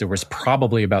because there was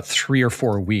probably about 3 or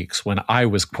 4 weeks when I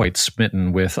was quite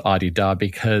smitten with Adi Da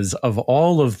because of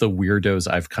all of the weirdos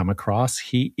I've come across.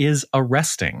 He is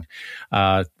arresting,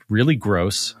 really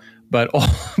gross, but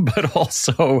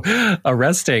also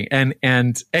arresting.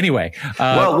 And anyway,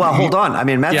 well, hold on. I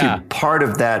mean, Matthew, part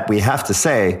of that we have to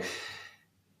say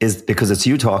is, because it's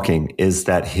you talking, is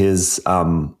that his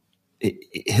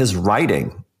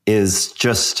writing is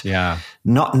just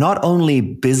not only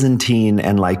Byzantine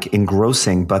and like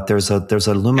engrossing, but there's a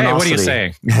luminosity. Hey, what are you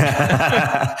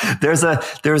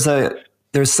saying?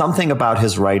 There's something about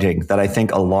his writing that I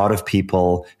think a lot of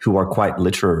people who are quite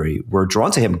literary were drawn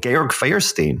to him. Georg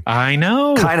Feuerstein, I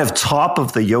know, kind of top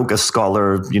of the yoga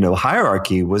scholar,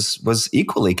 hierarchy, was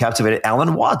equally captivated.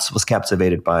 Alan Watts was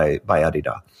captivated by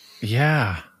Derrida.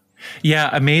 Yeah,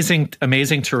 amazing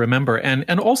to remember.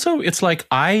 And also it's like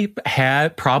I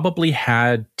probably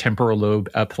had temporal lobe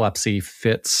epilepsy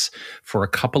fits for a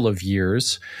couple of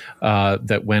years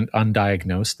that went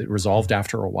undiagnosed, that resolved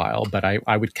after a while, but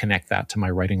I would connect that to my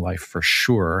writing life for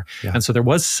sure. Yeah. And so there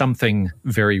was something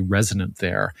very resonant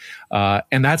there.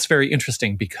 And that's very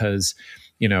interesting because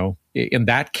in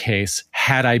that case,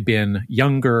 had I been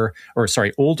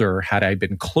older, had I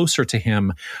been closer to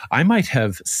him, I might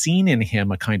have seen in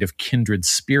him a kind of kindred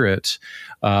spirit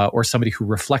or somebody who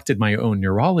reflected my own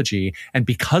neurology. And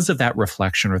because of that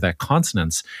reflection or that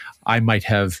consonance, I might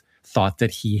have thought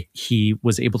that he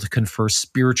was able to confer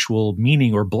spiritual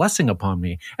meaning or blessing upon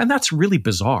me. And that's really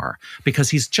bizarre because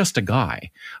he's just a guy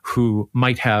who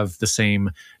might have the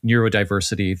same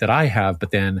neurodiversity that I have,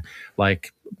 but then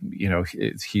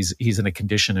he's in a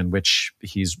condition in which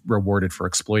he's rewarded for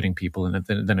exploiting people, and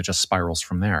then it just spirals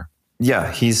from there.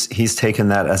 Yeah, he's taken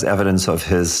that as evidence of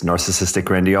his narcissistic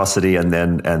grandiosity, and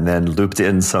then looped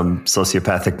in some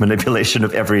sociopathic manipulation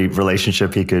of every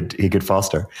relationship he could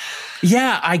foster.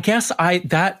 Yeah, I guess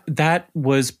that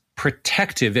was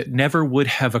protective. It never would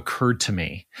have occurred to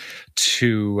me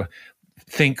to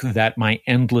think that my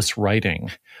endless writing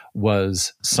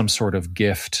was some sort of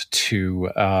gift to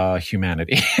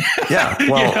humanity. Yeah,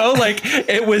 well,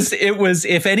 it was.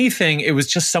 If anything, it was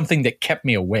just something that kept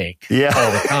me awake all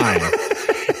the time.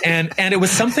 And it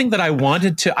was something that I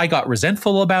wanted to. I got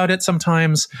resentful about it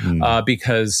sometimes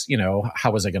because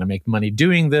how was I going to make money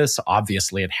doing this?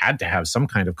 Obviously, it had to have some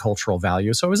kind of cultural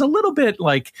value. So I was a little bit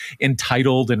like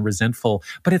entitled and resentful.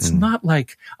 But it's not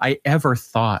like I ever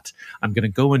thought I'm going to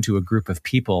go into a group of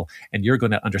people and you're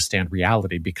going to understand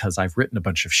reality because I've written a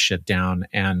bunch of shit down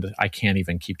and I can't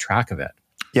even keep track of it.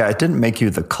 Yeah, it didn't make you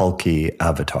the Kalki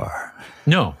avatar.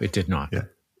 No, it did not. Yeah.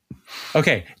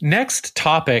 Okay, next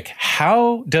topic.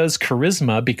 How does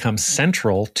charisma become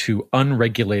central to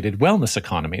unregulated wellness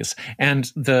economies? And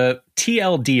the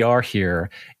TLDR here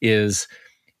is,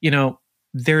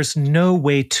 there's no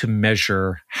way to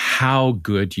measure how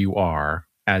good you are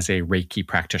as a Reiki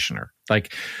practitioner.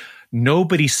 Like,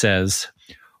 nobody says,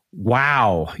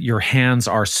 wow, your hands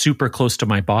are super close to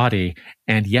my body,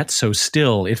 and yet so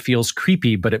still. It feels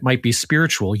creepy, but it might be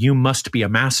spiritual. You must be a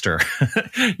master.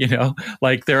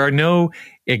 There are no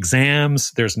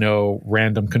exams, there's no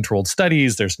random controlled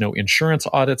studies, there's no insurance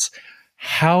audits.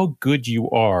 How good you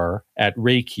are at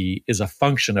Reiki is a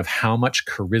function of how much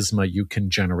charisma you can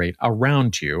generate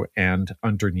around you and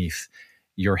underneath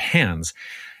your hands.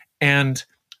 And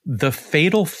the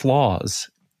fatal flaws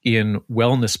in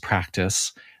wellness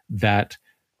practice that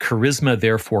charisma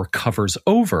therefore covers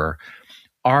over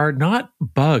are not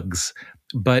bugs,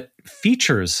 but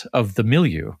features of the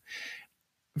milieu.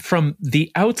 From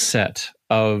the outset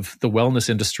of the wellness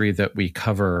industry that we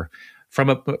cover,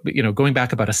 going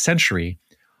back about a century,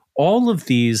 all of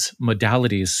these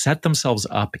modalities set themselves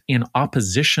up in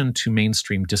opposition to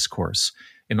mainstream discourse,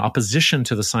 in opposition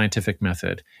to the scientific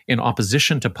method, in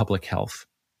opposition to public health.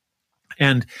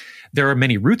 And there are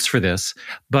many roots for this,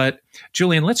 but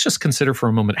Julian, let's just consider for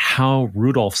a moment how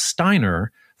Rudolf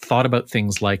Steiner thought about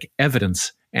things like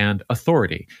evidence and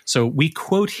authority. So we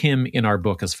quote him in our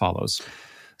book as follows.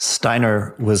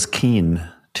 Steiner was keen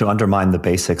to undermine the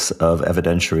basics of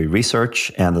evidentiary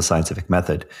research and the scientific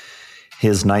method.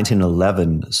 His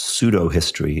 1911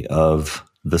 pseudo-history of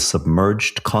the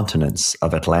submerged continents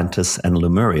of Atlantis and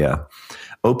Lemuria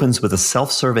opens with a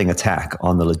self-serving attack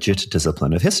on the legit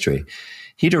discipline of history.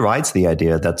 He derides the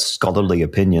idea that scholarly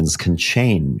opinions can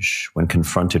change when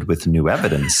confronted with new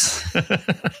evidence.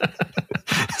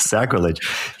 Sacrilege.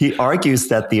 He argues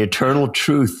that the eternal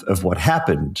truth of what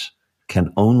happened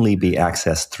can only be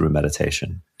accessed through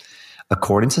meditation.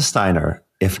 According to Steiner,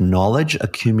 if knowledge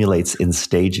accumulates in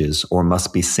stages or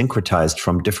must be syncretized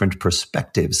from different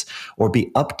perspectives or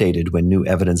be updated when new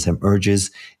evidence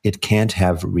emerges, it can't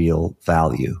have real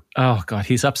value. Oh, God,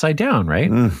 he's upside down,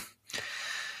 right?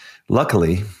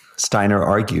 Luckily, Steiner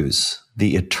argues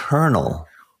the eternal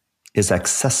is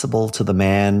accessible to the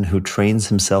man who trains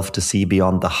himself to see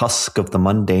beyond the husk of the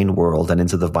mundane world and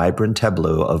into the vibrant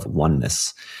tableau of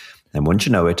oneness. And wouldn't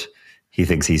you know it, he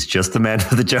thinks he's just the man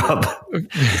for the job.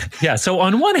 Yeah. So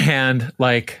on one hand,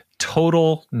 like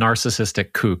total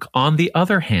narcissistic kook. On the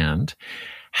other hand,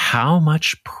 how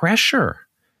much pressure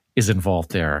is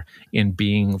involved there in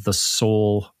being the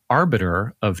sole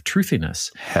arbiter of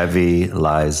truthiness. Heavy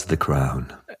lies the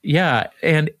crown. Yeah.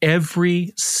 And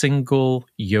every single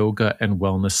yoga and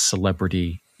wellness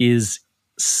celebrity is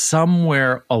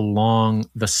somewhere along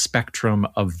the spectrum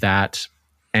of that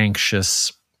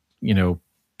anxious,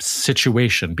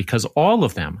 situation, because all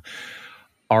of them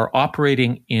are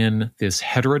operating in this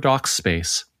heterodox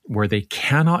space where they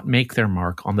cannot make their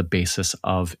mark on the basis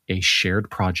of a shared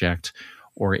project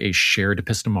or a shared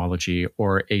epistemology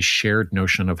or a shared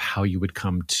notion of how you would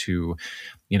come to,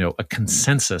 a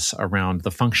consensus around the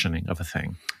functioning of a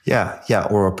thing. Yeah,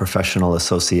 or a professional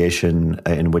association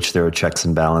in which there are checks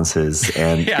and balances.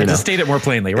 And to state it more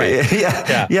plainly, right?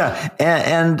 Yeah.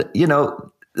 And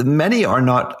many are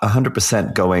not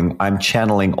 100% going, I'm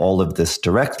channeling all of this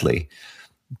directly.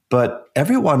 But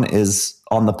everyone is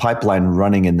on the pipeline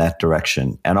running in that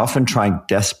direction and often trying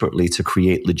desperately to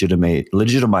create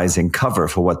legitimizing cover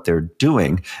for what they're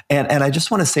doing. And I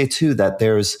just want to say, too, that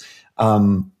there's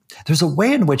a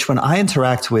way in which when I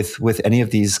interact with any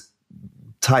of these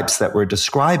types that we're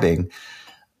describing,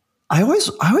 I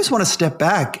always want to step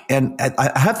back, and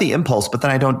I have the impulse, but then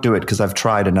I don't do it because I've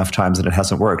tried enough times and it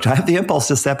hasn't worked. I have the impulse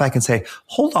to step back and say,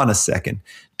 hold on a second.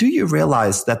 Do you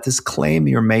realize that this claim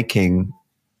you're making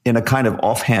in a kind of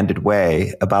offhanded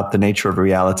way about the nature of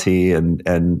reality and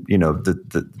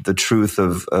the truth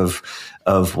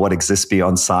of what exists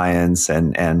beyond science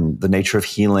and the nature of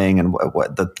healing and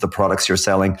what the products you're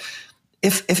selling,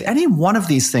 if any one of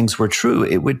these things were true,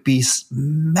 it would be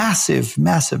massive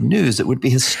news. It would be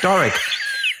historic.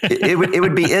 It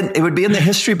would be in the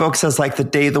history books as like the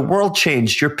day the world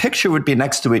changed. Your picture would be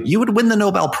next to it. You would win the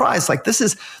Nobel Prize.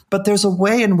 But there's a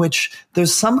way in which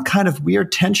there's some kind of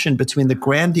weird tension between the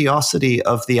grandiosity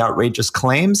of the outrageous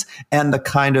claims and the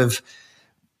kind of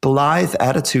blithe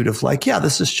attitude of like, yeah,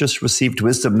 this is just received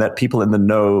wisdom that people in the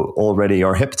know already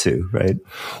are hip to, right?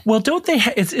 Well, don't they?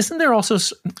 Isn't there also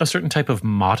a certain type of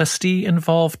modesty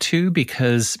involved too?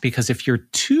 Because if you're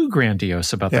too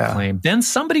grandiose about the claim, then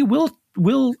somebody will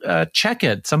check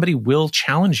it. Somebody will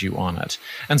challenge you on it.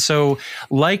 And so,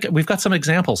 like, we've got some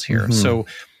examples here. Mm-hmm. So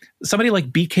somebody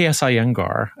like BKS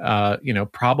Iyengar,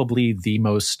 probably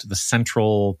the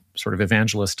central sort of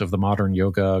evangelist of the modern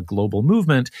yoga global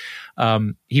movement.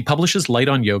 He publishes Light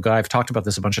on Yoga. I've talked about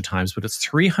this a bunch of times, but it's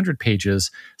 300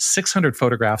 pages, 600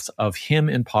 photographs of him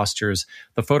in postures.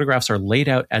 The photographs are laid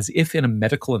out as if in a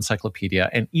medical encyclopedia,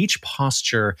 and each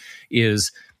posture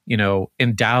is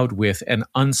endowed with an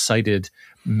uncited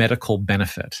medical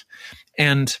benefit.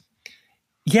 And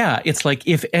yeah, it's like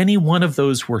if any one of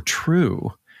those were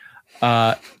true,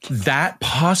 that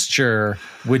posture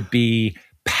would be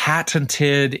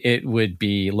patented. It would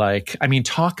be like,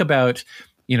 talk about,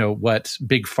 what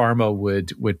Big Pharma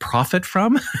would profit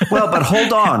from. Well, but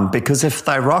hold on, because if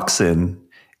thyroxine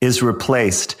is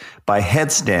replaced by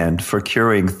headstand for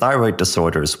curing thyroid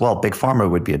disorders, well, Big Pharma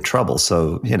would be in trouble.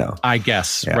 So, I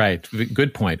guess, right.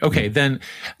 Good point. Okay, then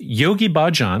Yogi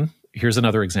Bhajan, here's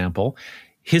another example.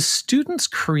 His students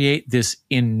create this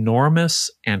enormous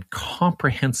and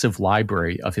comprehensive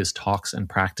library of his talks and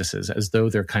practices as though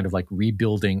they're kind of like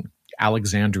rebuilding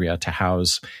Alexandria to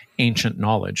house ancient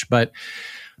knowledge. But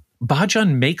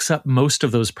Bhajan makes up most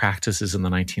of those practices in the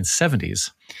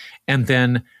 1970s. And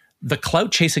then the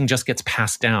clout chasing just gets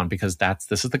passed down because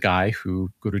this is the guy who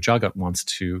Guru Jagat wants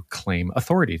to claim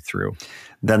authority through.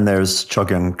 Then there's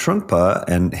Chogyam Trungpa,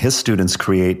 and his students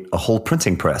create a whole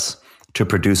printing press to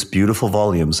produce beautiful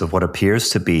volumes of what appears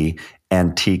to be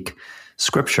antique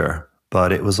scripture,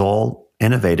 but it was all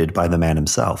innovated by the man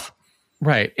himself.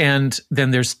 Right. And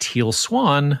then there's Teal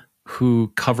Swan,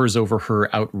 who covers over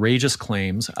her outrageous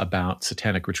claims about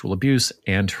satanic ritual abuse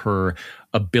and her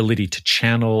ability to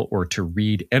channel or to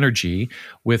read energy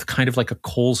with kind of like a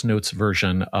Coles Notes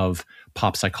version of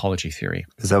pop psychology theory.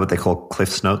 Is that what they call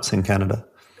Cliff's Notes in Canada?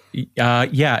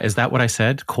 Yeah, is that what I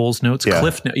said? Coles Notes, yeah.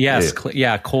 Cliff Notes. Yes,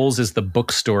 yeah. Coles is the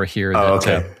bookstore here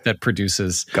that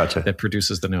produces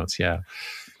the notes. Yeah.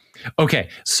 Okay,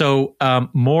 so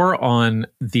more on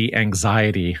the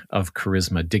anxiety of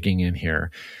charisma. Digging in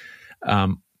here,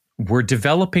 we're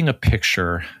developing a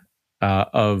picture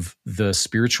of the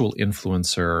spiritual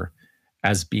influencer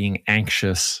as being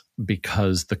anxious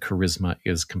because the charisma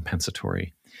is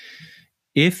compensatory.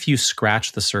 If you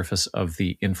scratch the surface of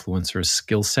the influencer's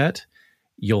skill set,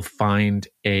 you'll find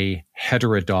a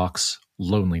heterodox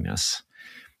loneliness.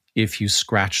 If you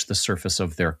scratch the surface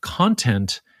of their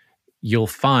content, you'll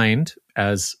find,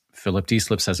 as Philip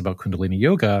Deeslip says about Kundalini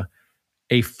Yoga,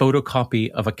 a photocopy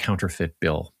of a counterfeit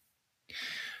bill.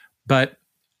 But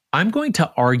I'm going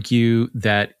to argue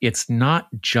that it's not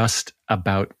just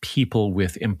about people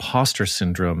with imposter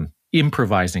syndrome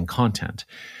improvising content.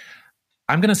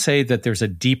 I'm going to say that there's a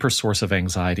deeper source of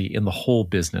anxiety in the whole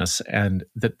business, and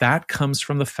that comes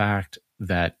from the fact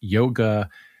that yoga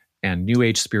and New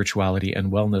Age spirituality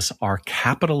and wellness are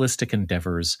capitalistic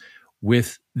endeavors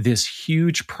with this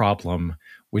huge problem,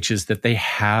 which is that they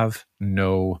have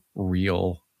no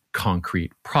real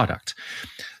concrete product.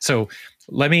 So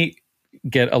let me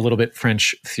get a little bit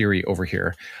French theory over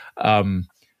here.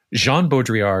 Jean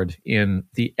Baudrillard, in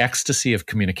The Ecstasy of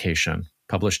Communication,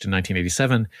 published in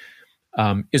 1987,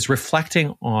 is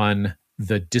reflecting on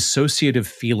the dissociative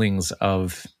feelings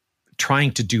of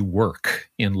trying to do work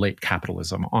in late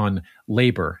capitalism, on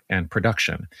labor and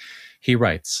production. He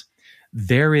writes,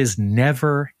 "There is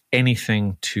never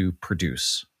anything to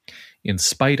produce. In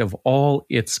spite of all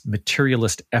its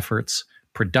materialist efforts,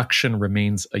 production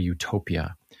remains a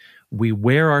utopia. We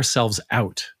wear ourselves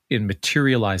out in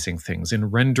materializing things, in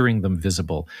rendering them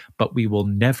visible, but we will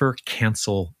never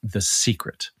cancel the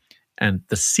secret." And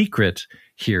the secret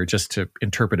here, just to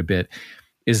interpret a bit,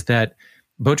 is that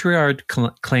Baudrillard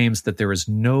claims that there is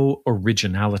no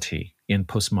originality in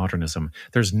postmodernism.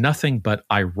 There's nothing but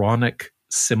ironic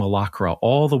simulacra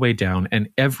all the way down, and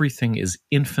everything is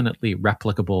infinitely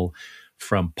replicable,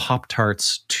 from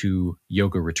Pop-Tarts to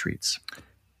yoga retreats.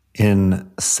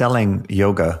 In Selling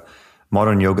Yoga,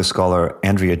 modern yoga scholar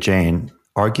Andrea Jain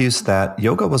argues that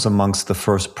yoga was amongst the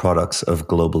first products of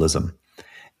globalism,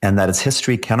 and that its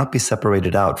history cannot be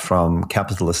separated out from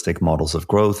capitalistic models of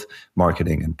growth,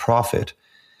 marketing, and profit.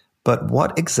 But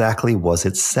what exactly was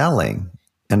it selling?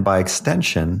 And by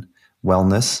extension,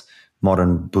 wellness,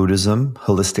 modern Buddhism,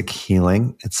 holistic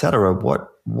healing, etc.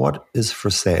 What is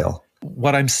for sale?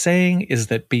 What I'm saying is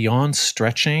that beyond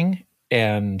stretching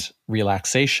and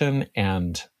relaxation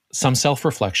and some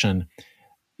self-reflection,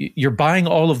 you're buying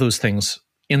all of those things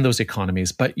in those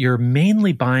economies, but you're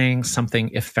mainly buying something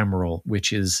ephemeral,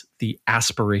 which is the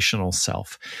aspirational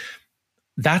self.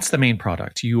 That's the main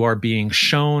product. You are being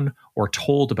shown or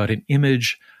told about an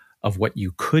image of what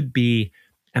you could be,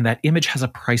 and that image has a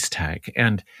price tag.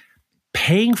 And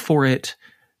paying for it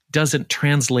doesn't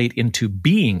translate into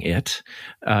being it.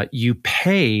 You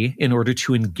pay in order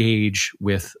to engage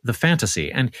with the fantasy.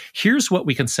 And here's what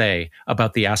we can say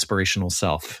about the aspirational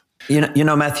self. You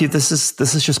know, Matthew, this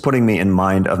is just putting me in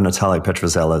mind of Natalia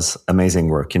Petruzella's amazing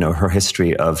work. You know, her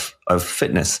history of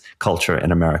fitness culture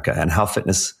in America and how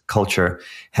fitness culture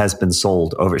has been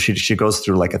sold over. She goes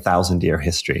through like 1,000-year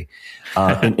history.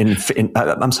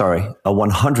 I'm sorry, a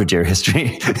 100-year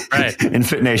history, right? In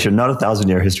FitNation, not a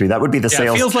 1,000-year history. That would be the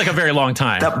sales. It feels like a very long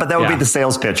time, but that would be the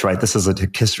sales pitch, right? This is a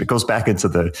history. It goes back into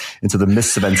the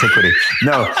mists of antiquity.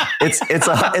 No, it's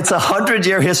a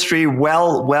 100-year history,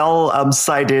 well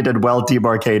cited and well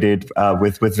demarcated,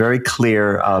 with very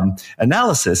clear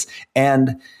analysis.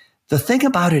 And the thing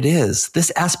about it is,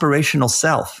 this aspirational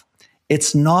self,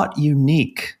 it's not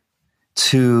unique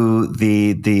to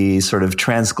the sort of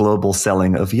transglobal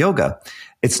selling of yoga.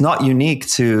 It's not unique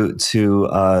to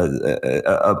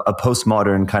a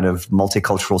postmodern kind of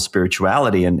multicultural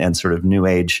spirituality and sort of new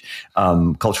age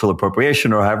cultural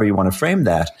appropriation, or however you want to frame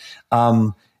that.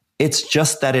 It's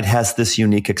just that it has this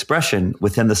unique expression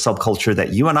within the subculture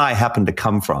that you and I happen to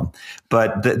come from.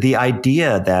 But the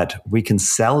idea that we can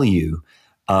sell you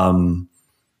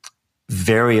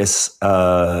various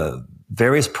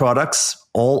products,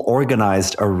 all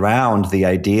organized around the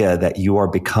idea that you are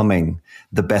becoming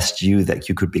the best you that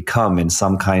you could become in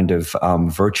some kind of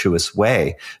virtuous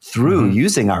way through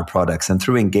using our products and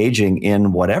through engaging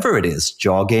in whatever it is,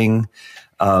 jogging,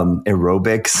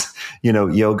 aerobics,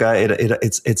 yoga.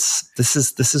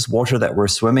 This is water that we're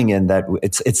swimming in. That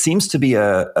it seems to be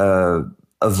a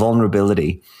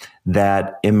vulnerability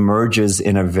that emerges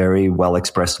in a very well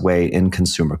expressed way in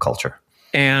consumer culture.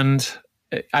 And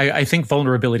I think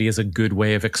vulnerability is a good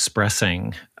way of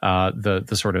expressing the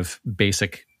sort of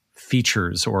basic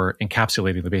features, or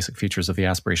encapsulating the basic features of the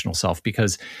aspirational self,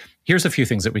 because here's a few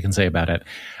things that we can say about it.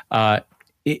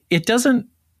 It doesn't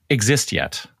exist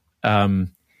yet.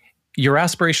 Your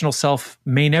aspirational self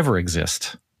may never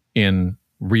exist in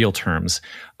real terms.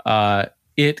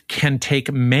 It can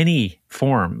take many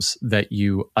forms that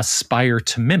you aspire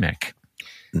to mimic.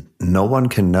 No one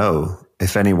can know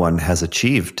if anyone has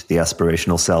achieved the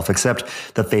aspirational self, except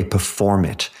that they perform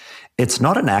it. It's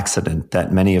not an accident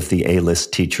that many of the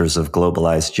A-list teachers of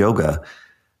globalized yoga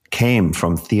came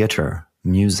from theater,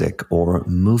 music, or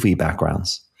movie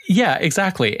backgrounds. Yeah,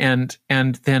 exactly. And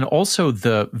then also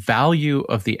the value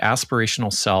of the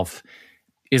aspirational self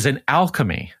is an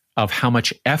alchemy of how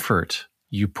much effort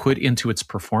you put into its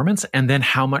performance and then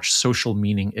how much social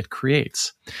meaning it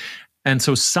creates. And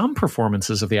so some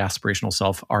performances of the aspirational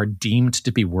self are deemed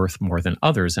to be worth more than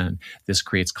others. And this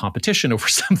creates competition over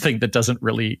something that doesn't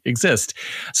really exist.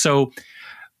 So,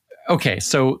 okay,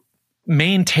 so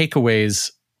main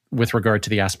takeaways with regard to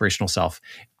the aspirational self.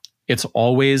 It's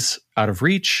always out of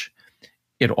reach.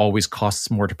 It always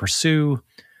costs more to pursue.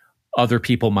 Other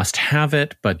people must have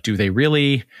it, but do they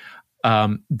really?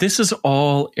 This is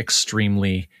all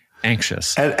extremely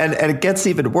anxious. And it gets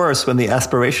even worse when the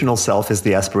aspirational self is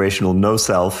the aspirational no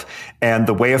self. And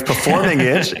the way of performing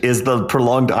it is the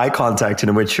prolonged eye contact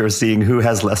in which you're seeing who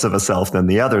has less of a self than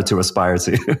the other to aspire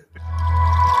to.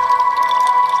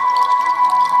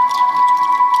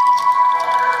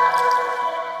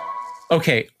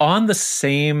 Okay, on the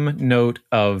same note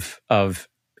of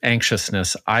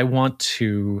anxiousness, I want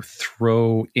to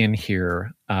throw in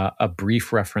here a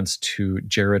brief reference to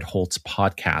Jared Holt's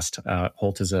podcast.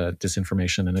 Holt is a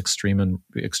disinformation and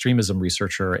extremism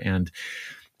researcher, and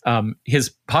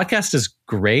his podcast is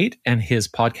great, and his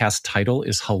podcast title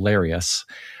is hilarious.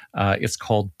 It's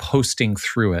called Posting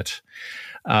Through It.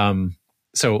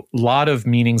 So a lot of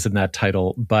meanings in that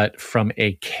title, but from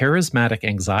a charismatic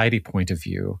anxiety point of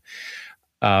view,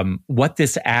 what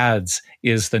this adds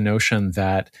is the notion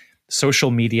that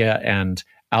social media and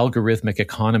algorithmic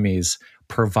economies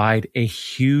provide a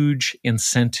huge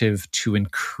incentive to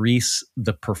increase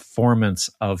the performance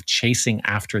of chasing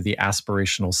after the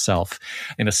aspirational self,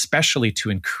 and especially to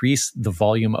increase the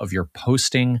volume of your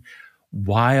posting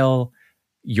while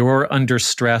you're under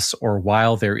stress or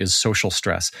while there is social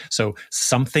stress. So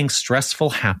something stressful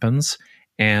happens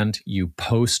and you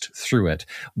post through it.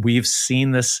 We've seen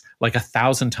this like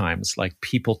 1,000 times, like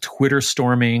people Twitter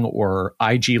storming or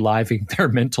IG living their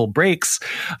mental breaks,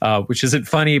 which isn't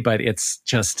funny, but it's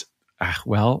just,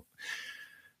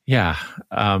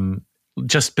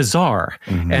 just bizarre.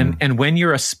 Mm-hmm. And when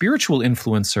you're a spiritual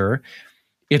influencer,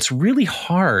 it's really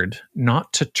hard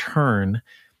not to turn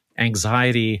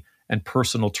anxiety and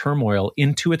personal turmoil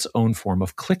into its own form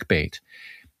of clickbait.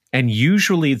 And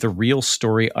usually the real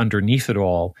story underneath it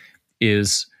all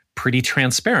is pretty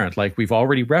transparent. Like we've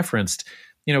already referenced,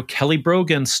 Kelly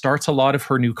Brogan starts a lot of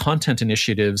her new content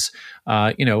initiatives,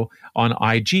 on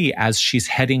IG as she's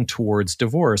heading towards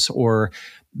divorce, or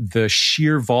the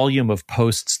sheer volume of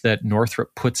posts that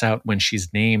Northrop puts out when she's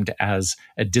named as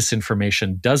a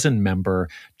Disinformation Dozen member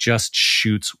just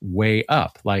shoots way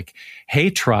up. Like, hey,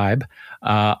 tribe,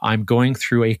 I'm going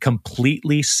through a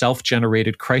completely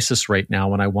self-generated crisis right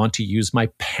now, and I want to use my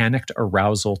panicked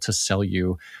arousal to sell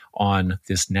you on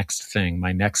this next thing,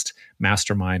 my next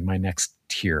mastermind, my next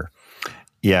tier.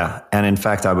 Yeah. And in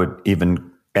fact, I would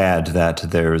even add that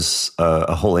there's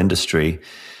a whole industry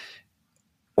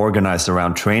organized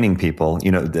around training people.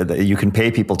 You can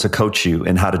pay people to coach you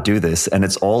in how to do this. And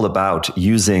it's all about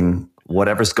using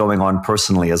whatever's going on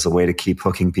personally as a way to keep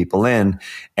hooking people in,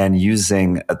 and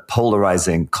using a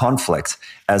polarizing conflict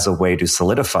as a way to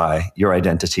solidify your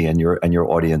identity and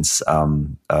your audience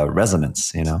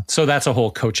resonance. So that's a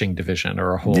whole coaching division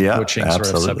or a whole coaching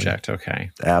sort of subject. Okay,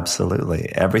 absolutely.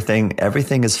 Everything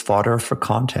is fodder for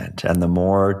content, and the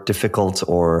more difficult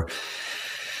or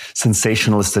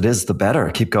sensationalist it is, the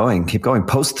better. Keep going.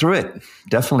 Post through it.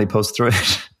 Definitely post through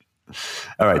it.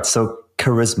 All right. So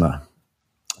charisma,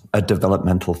 a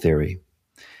developmental theory.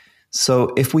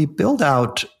 So if we build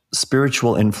out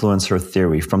spiritual influencer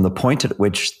theory from the point at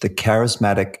which the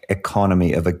charismatic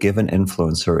economy of a given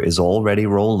influencer is already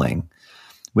rolling,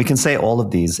 we can say all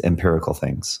of these empirical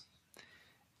things.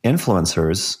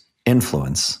 Influencers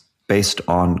influence based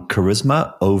on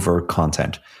charisma over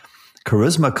content.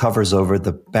 Charisma covers over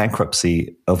the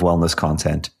bankruptcy of wellness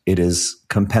content. It is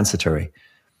compensatory.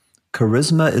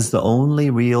 Charisma is the only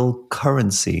real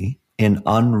currency in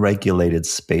unregulated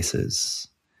spaces.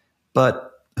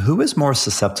 But who is more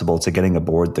susceptible to getting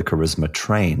aboard the charisma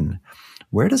train?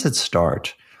 Where does it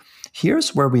start?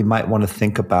 Here's where we might want to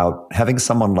think about having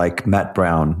someone like Matt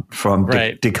Brown from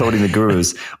Decoding the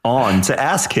Gurus on to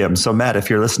ask him. So Matt, if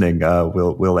you're listening,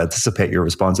 we'll anticipate your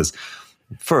responses.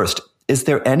 First, is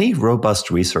there any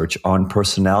robust research on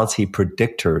personality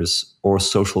predictors or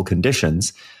social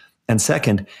conditions? And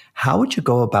second, how would you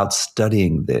go about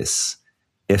studying this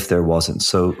if there wasn't?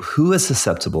 So who is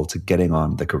susceptible to getting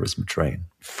on the charisma train?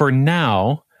 For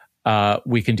now,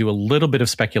 we can do a little bit of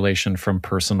speculation from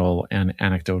personal and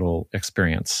anecdotal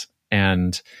experience.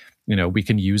 And we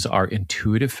can use our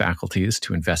intuitive faculties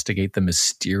to investigate the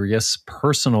mysterious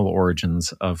personal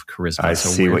origins of charisma. I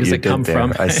see what you did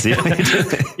there. I see what you did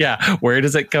there. Yeah. Where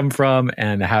does it come from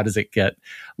and how does it get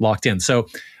locked in? So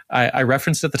I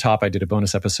referenced at the top, I did a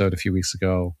bonus episode a few weeks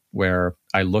ago where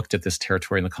I looked at this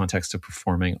territory in the context of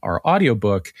performing our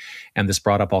audiobook, and this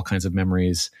brought up all kinds of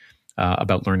memories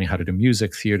about learning how to do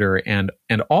music, theater, and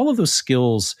all of those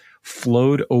skills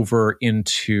flowed over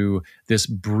into this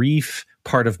brief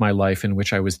part of my life in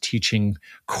which I was teaching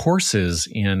courses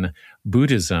in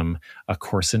Buddhism, A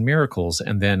Course in Miracles,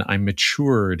 and then I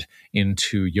matured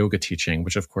into yoga teaching,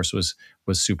 which of course was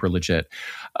super legit.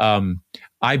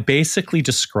 I basically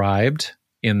described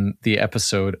in the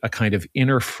episode a kind of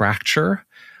inner fracture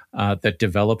that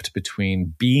developed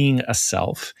between being a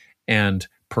self and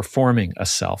performing a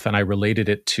self. And I related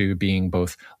it to being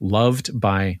both loved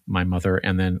by my mother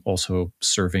and then also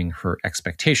serving her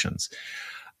expectations.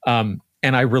 And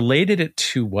I related it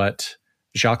to what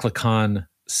Jacques Lacan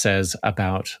says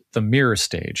about the mirror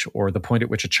stage, or the point at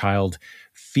which a child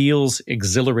feels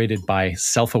exhilarated by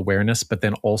self-awareness, but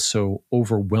then also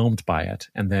overwhelmed by it,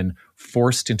 and then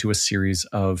forced into a series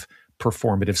of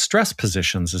performative stress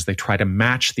positions as they try to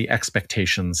match the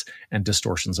expectations and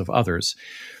distortions of others.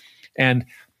 And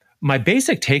my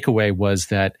basic takeaway was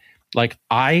that,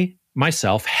 I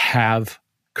myself have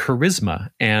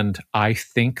charisma, and I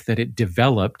think that it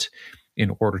developed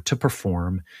in order to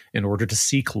perform, in order to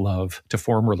seek love, to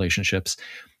form relationships,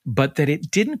 but that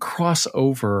it didn't cross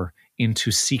over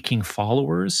into seeking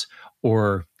followers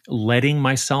or letting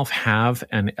myself have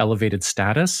an elevated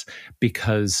status,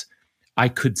 because I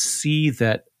could see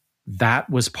that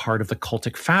was part of the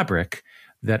cultic fabric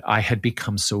that I had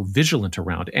become so vigilant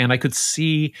around. And I could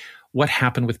see what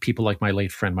happened with people like my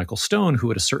late friend Michael Stone, who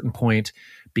at a certain point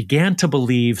began to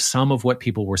believe some of what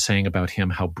people were saying about him,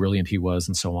 how brilliant he was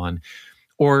and so on.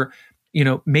 Or,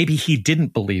 maybe he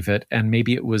didn't believe it, and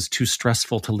maybe it was too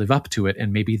stressful to live up to it,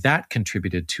 and maybe that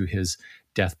contributed to his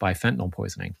death by fentanyl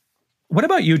poisoning. What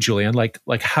about you, Julian?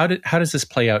 How does this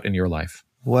play out in your life?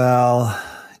 Well,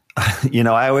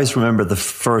 I always remember the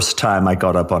first time I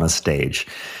got up on a stage.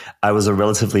 I was a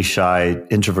relatively shy,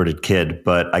 introverted kid,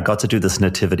 but I got to do this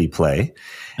nativity play.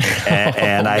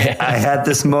 And I had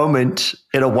this moment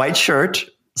in a white shirt,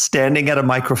 standing at a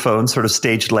microphone, sort of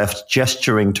stage left,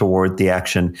 gesturing toward the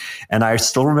action. And I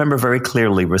still remember very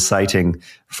clearly reciting,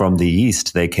 "From the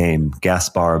east they came,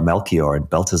 Gaspar, Melchior, and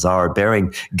Belteshazzar,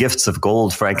 bearing gifts of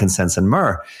gold, frankincense, and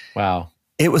myrrh." Wow.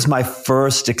 It was my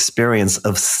first experience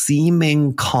of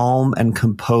seeming calm and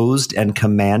composed and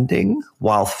commanding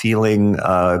while feeling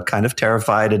kind of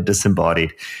terrified and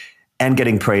disembodied, and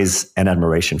getting praise and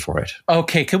admiration for it.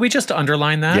 Okay, can we just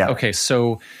underline that? Yeah. Okay,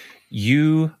 so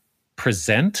you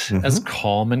present as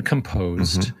calm and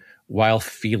composed while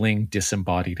feeling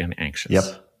disembodied and anxious.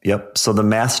 Yep. So the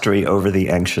mastery over the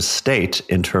anxious state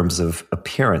in terms of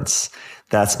appearance,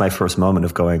 that's my first moment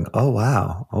of going, oh,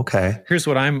 wow, okay. Here's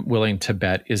what I'm willing to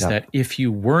bet is that if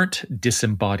you weren't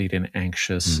disembodied and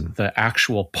anxious, the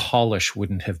actual polish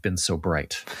wouldn't have been so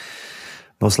bright.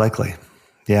 Most likely,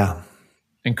 yeah.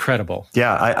 Incredible.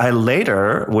 Yeah, I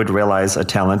later would realize a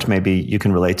talent, maybe you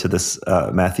can relate to this,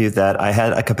 Matthew, that I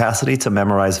had a capacity to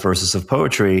memorize verses of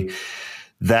poetry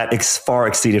that far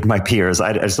exceeded my peers.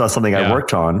 It's not something I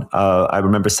worked on. I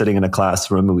remember sitting in a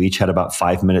classroom and we each had about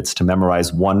 5 minutes to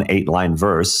memorize one 8-line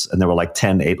verse, and there were like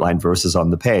 10 8-line verses on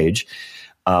the page.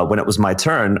 When it was my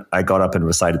turn, I got up and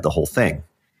recited the whole thing.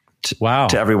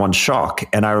 To everyone's shock.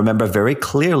 And I remember very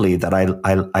clearly that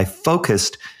I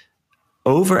focused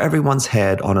over everyone's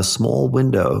head on a small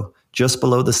window just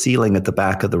below the ceiling at the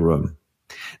back of the room.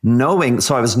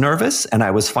 So I was nervous and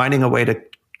I was finding a way to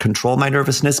control my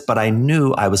nervousness, but I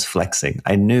knew I was flexing.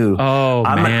 I knew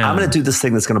I'm going to do this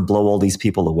thing that's going to blow all these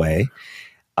people away.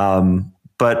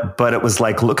 But it was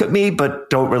like, look at me, but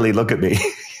don't really look at me.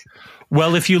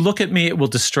 Well, if you look at me, it will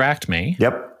distract me.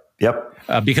 Yep.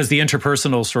 Because the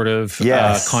interpersonal sort of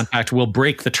contact will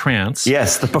break the trance.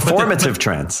 Yes, the performative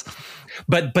trance.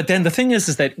 But then the thing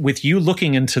is that with you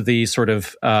looking into the sort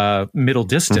of middle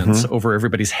distance over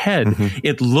everybody's head,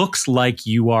 it looks like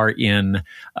you are in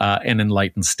an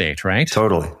enlightened state, right?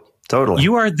 Totally.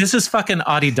 This is fucking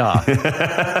Adida.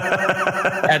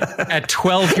 At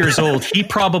 12 years old, he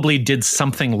probably did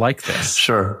something like this.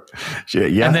 Sure.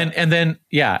 Yeah.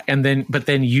 But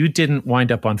then you didn't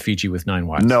wind up on Fiji with 9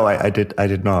 wives. No, I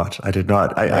did not.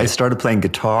 I started playing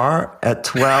guitar at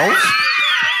 12.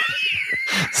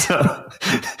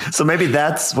 So maybe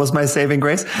that was my saving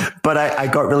grace. But I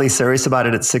got really serious about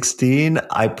it at 16.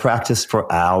 I practiced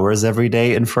for hours every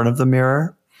day in front of the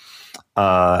mirror.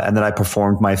 And then I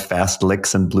performed my fast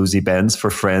licks and bluesy bends for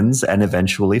friends and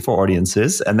eventually for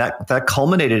audiences. And that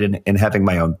culminated in having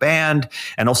my own band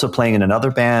and also playing in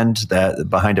another band that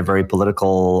behind a very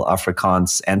political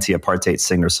Afrikaans anti-apartheid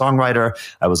singer-songwriter.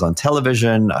 I was on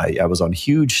television. I was on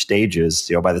huge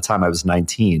stages, by the time I was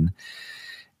 19.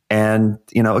 And,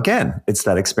 again, it's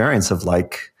that experience of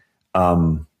like,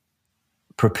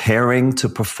 preparing to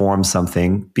perform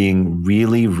something, being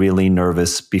really, really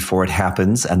nervous before it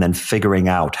happens, and then figuring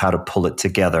out how to pull it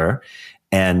together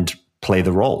and play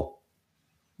the role.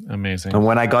 Amazing. And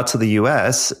when I got to the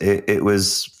US, it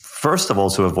was first of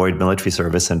all to avoid military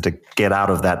service and to get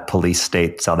out of that police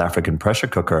state South African pressure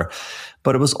cooker.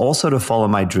 But it was also to follow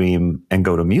my dream and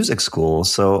go to music school.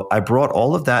 So I brought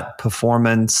all of that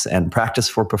performance and practice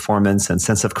for performance and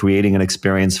sense of creating an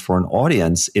experience for an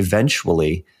audience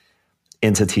eventually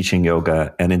into teaching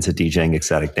yoga and into DJing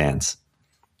ecstatic dance.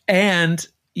 And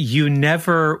you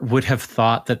never would have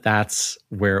thought that that's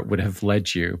where it would have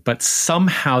led you. But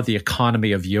somehow the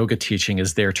economy of yoga teaching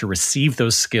is there to receive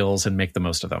those skills and make the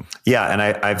most of them. Yeah. And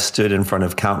I've stood in front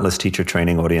of countless teacher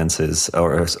training audiences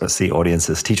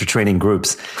teacher training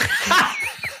groups.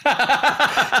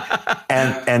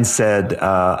 And said,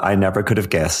 I never could have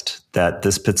guessed that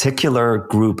this particular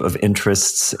group of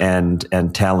interests and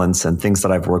talents and things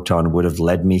that I've worked on would have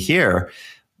led me here.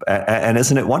 And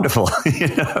isn't it wonderful?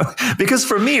 Because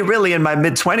for me, really in my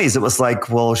mid-20s, it was like,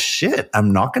 well, shit,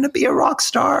 I'm not going to be a rock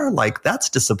star. Like, that's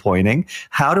disappointing.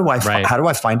 How do I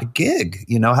find a gig?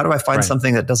 How do I find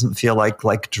something that doesn't feel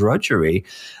like drudgery?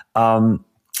 And,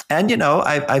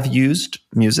 I've used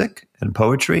music and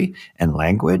poetry and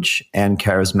language and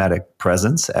charismatic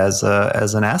presence as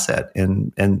an asset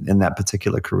in that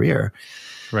particular career.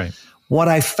 Right. What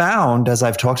I found, as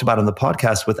I've talked about in the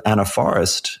podcast with Anna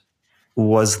Forrest,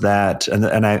 was that,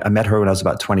 and I met her when I was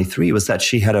about 23, was that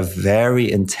she had a very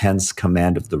intense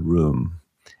command of the room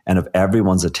and of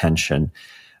everyone's attention.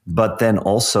 But then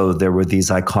also there were these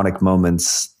iconic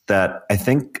moments that I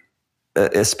think,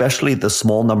 especially the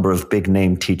small number of big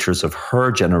name teachers of her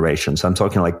generation. So I'm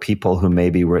talking like people who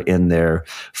maybe were in their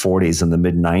 40s and the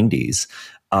mid 90s.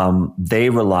 They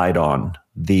relied on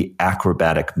the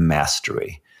acrobatic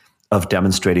mastery of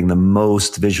demonstrating the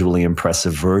most visually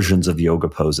impressive versions of yoga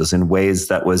poses in ways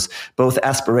that was both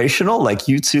aspirational, like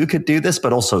you too could do this,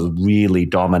 but also really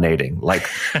dominating, like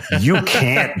you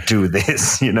can't do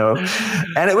this, And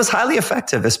it was highly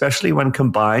effective, especially when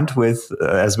combined with,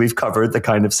 as we've covered, the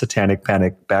kind of satanic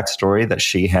panic backstory that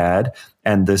she had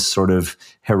and this sort of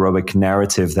heroic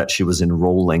narrative that she was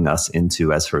enrolling us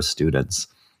into as her students.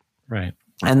 Right.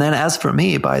 And then as for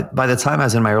me, by the time I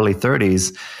was in my early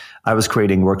 30s, I was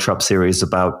creating workshop series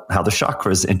about how the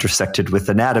chakras intersected with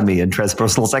anatomy and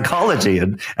transpersonal psychology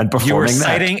and performing You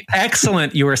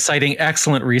were citing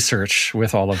excellent research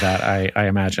with all of that, I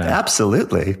imagine.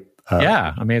 Absolutely.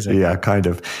 Yeah, amazing. Yeah, kind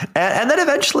of. And then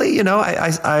eventually,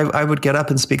 I would get up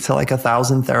and speak to like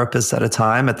 1,000 therapists at a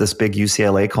time at this big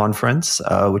UCLA conference,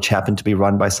 which happened to be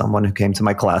run by someone who came to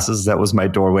my classes. That was my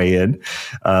doorway in,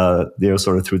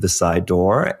 sort of through the side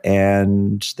door.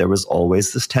 And there was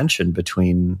always this tension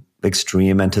between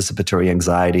extreme anticipatory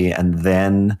anxiety and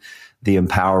then the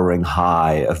empowering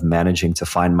high of managing to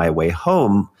find my way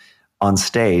home on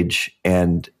stage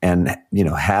and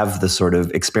have the sort of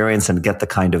experience and get the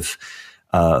kind of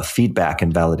feedback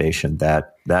and validation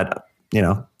that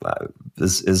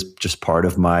is just part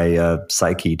of my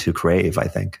psyche to crave, I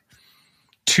think.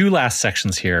 Two last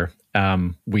sections here.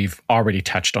 We've already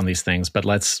touched on these things, but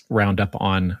let's round up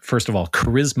on, first of all,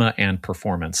 charisma and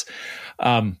performance.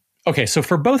 Okay, so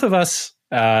for both of us,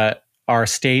 our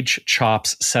stage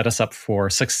chops set us up for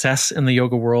success in the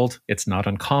yoga world. It's not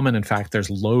uncommon. In fact,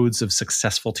 there's loads of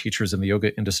successful teachers in the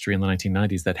yoga industry in the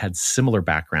 1990s that had similar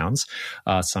backgrounds,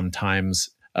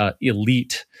 sometimes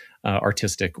elite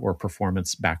artistic or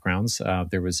performance backgrounds.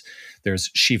 There's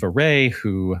Shiva Ray,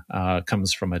 who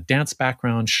comes from a dance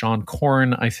background. Sean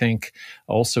Korn, I think,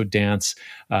 also dance.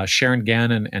 Sharon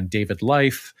Gannon and David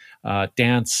Life,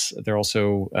 dance. They're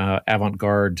also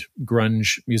avant-garde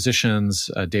grunge musicians.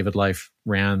 David Life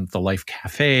ran the Life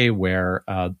Cafe, where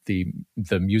the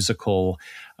musical,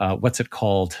 what's it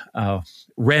called?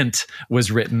 Rent was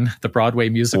written. The Broadway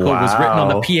musical was written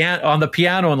on the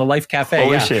piano in the Life Cafe.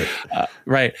 Holy shit.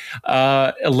 Right.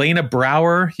 Elena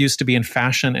Brower used to be in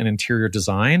fashion and interior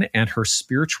design, and her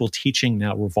spiritual teaching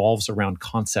now revolves around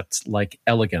concepts like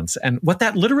elegance. And what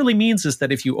that literally means is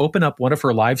that if you open up one of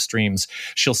her live streams,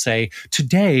 she'll say,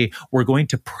 today we're going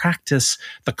to practice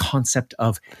the concept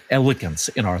of elegance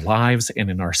in our lives and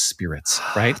in our spirits,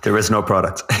 right? There is no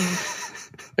product.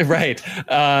 Right.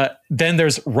 Then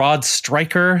there's Rod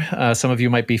Stryker. Some of you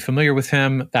might be familiar with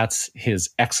him. That's his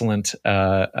excellent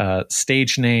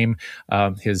stage name.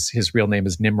 His real name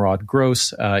is Nimrod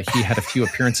Gross. He had a few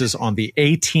appearances on the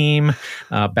A-Team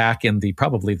back in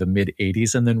probably the mid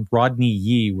 80s. And then Rodney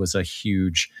Yee was a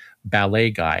huge ballet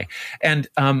guy. And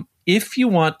if you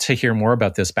want to hear more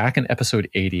about this, back in episode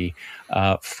 80,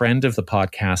 friend of the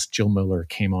podcast, Jill Miller,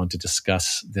 came on to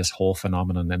discuss this whole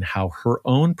phenomenon and how her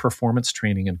own performance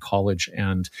training in college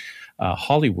and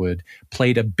Hollywood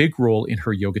played a big role in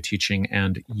her yoga teaching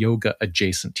and yoga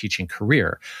adjacent teaching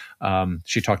career.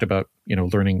 She talked about,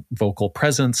 learning vocal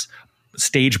presence,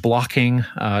 stage blocking,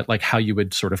 like how you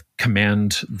would sort of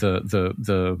command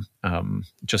the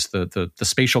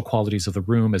spatial qualities of the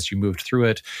room as you moved through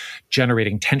it,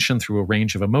 generating tension through a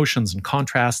range of emotions and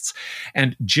contrasts.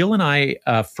 And Jill and I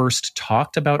first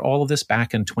talked about all of this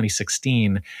back in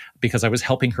 2016 because I was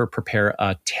helping her prepare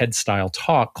a TED-style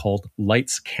talk called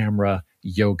Lights, Camera,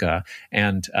 Yoga.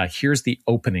 And here's the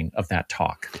opening of that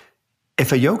talk.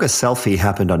 If a yoga selfie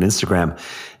happened on Instagram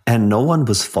and no one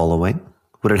was following,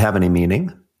 would it have any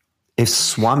meaning? If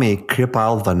Swami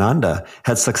Kripalvananda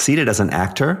had succeeded as an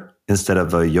actor instead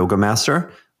of a yoga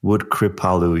master, would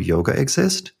Kripalu Yoga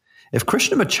exist? If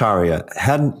Krishnamacharya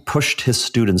hadn't pushed his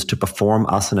students to perform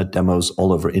asana demos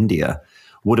all over India,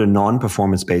 would a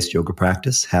non-performance-based yoga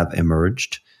practice have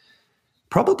emerged?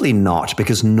 Probably not,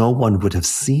 because no one would have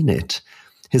seen it.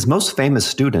 His most famous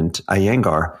student,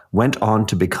 Iyengar, went on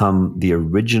to become the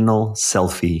original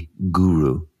selfie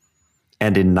guru.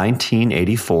 And in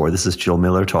 1984, this is Jill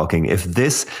Miller talking, if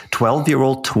this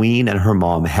 12-year-old tween and her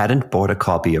mom hadn't bought a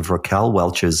copy of Raquel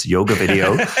Welch's yoga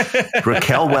video,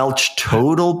 Raquel Welch,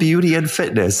 Total Beauty and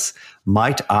Fitness,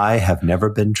 might I have never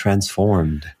been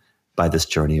transformed by this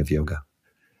journey of yoga?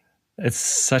 It's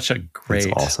such a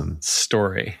great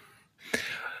story.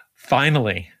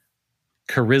 Finally,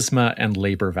 charisma and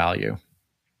labor value.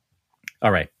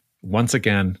 All right. Once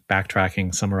again,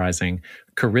 backtracking, summarizing,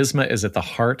 charisma is at the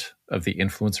heart of the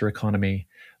influencer economy.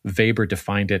 Weber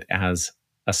defined it as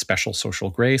a special social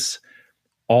grace.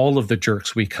 All of the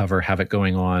jerks we cover have it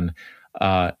going on.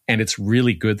 And it's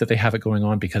really good that they have it going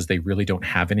on because they really don't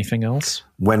have anything else.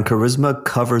 When charisma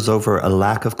covers over a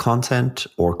lack of content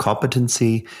or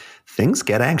competency, things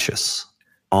get anxious.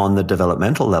 On the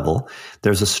developmental level,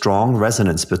 there's a strong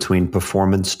resonance between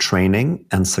performance training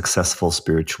and successful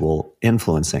spiritual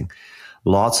influencing.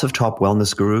 Lots of top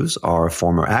wellness gurus are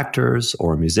former actors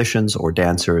or musicians or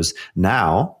dancers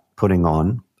now putting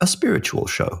on a spiritual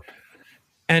show.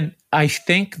 And I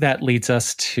think that leads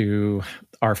us to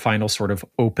our final sort of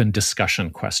open discussion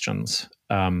questions,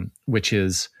 which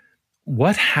is,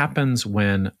 what happens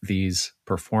when these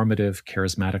performative,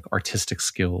 charismatic, artistic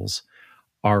skills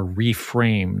are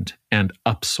reframed and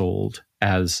upsold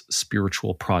as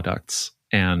spiritual products,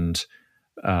 and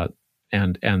that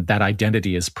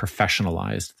identity is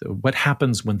professionalized? What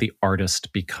happens when the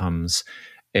artist becomes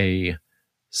a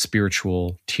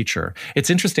spiritual teacher? It's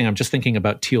interesting. I'm just thinking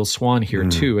about Teal Swan here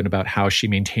too, and about how she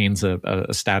maintains a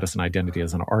status and identity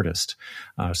as an artist.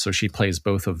 So she plays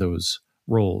both of those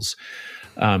roles.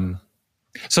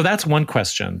 So that's one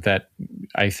question that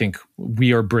I think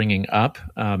we are bringing up,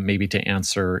 maybe to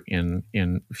answer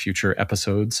in future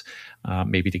episodes,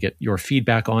 maybe to get your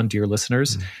feedback on, dear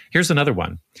listeners. Here's another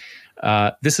one.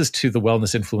 This is to the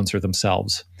wellness influencer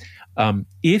themselves.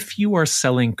 If you are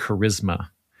selling charisma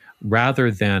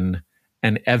rather than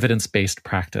an evidence-based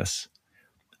practice,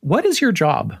 what is your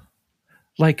job?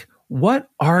 Like, what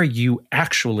are you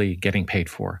actually getting paid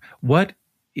for? What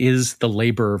is the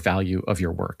labor value of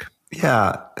your work?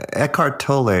 Yeah, Eckhart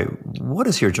Tolle, what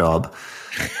is your job?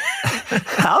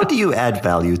 How do you add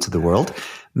value to the world?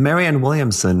 Marianne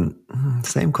Williamson,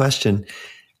 same question.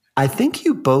 I think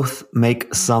you both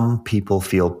make some people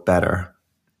feel better,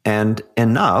 and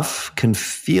enough can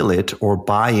feel it or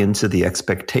buy into the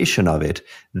expectation of it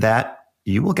that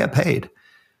you will get paid.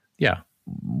 Yeah.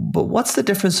 But what's the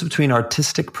difference between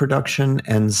artistic production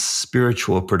and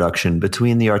spiritual production,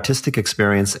 between the artistic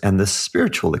experience and the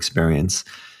spiritual experience?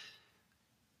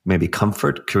 Maybe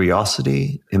comfort,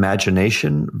 curiosity,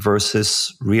 imagination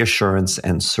versus reassurance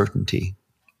and certainty.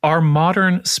 Are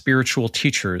modern spiritual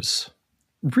teachers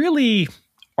really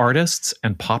artists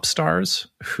and pop stars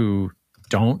who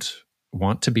don't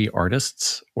want to be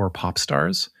artists or pop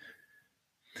stars?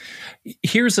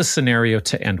 Here's a scenario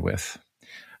to end with.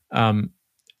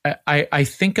 I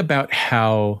think about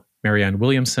how Marianne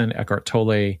Williamson, Eckhart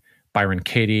Tolle, Byron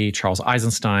Katie, Charles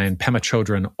Eisenstein, Pema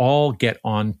Chodron all get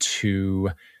onto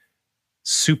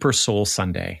Super Soul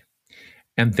Sunday.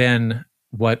 And then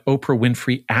what Oprah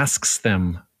Winfrey asks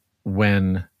them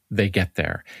when they get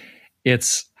there.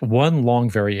 It's one long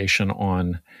variation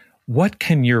on what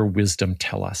can your wisdom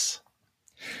tell us?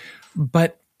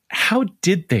 But how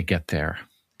did they get there?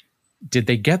 Did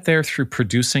they get there through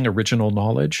producing original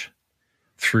knowledge,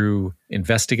 through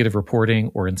investigative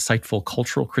reporting or insightful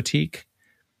cultural critique?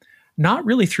 Not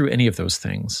really through any of those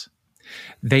things.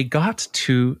 They got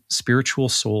to Spiritual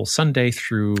Soul Sunday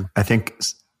through... I think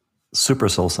Super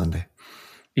Soul Sunday.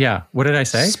 Yeah. What did I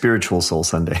say? Spiritual Soul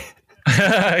Sunday.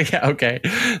 Yeah, okay.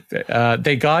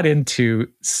 They got into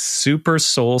Super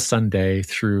Soul Sunday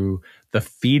through the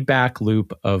feedback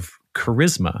loop of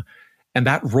charisma, and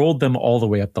that rolled them all the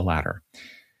way up the ladder.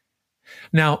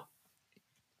 Now,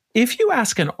 if you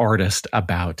ask an artist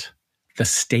about the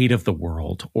state of the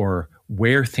world or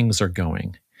where things are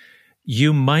going,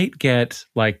 you might get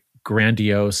like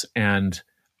grandiose and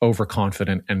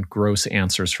overconfident and gross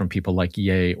answers from people like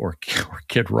Ye or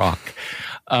Kid Rock.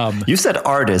 You said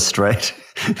artist, right?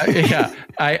 Yeah.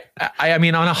 I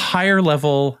mean, on a higher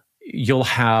level, you'll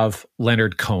have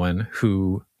Leonard Cohen,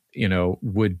 who,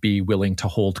 would be willing to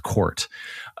hold court.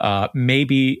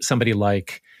 Maybe somebody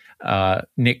like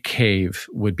Nick Cave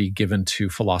would be given to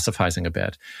philosophizing a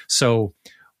bit. So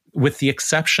with the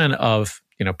exception of,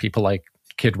 people like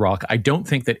Kid Rock, I don't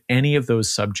think that any of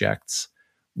those subjects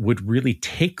would really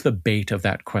take the bait of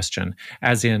that question,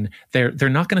 as in they're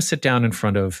not going to sit down in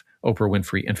front of Oprah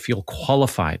Winfrey and feel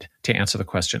qualified to answer the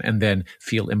question and then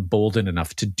feel emboldened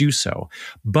enough to do so.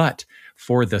 But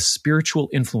for the spiritual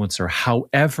influencer,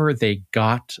 however they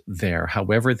got there,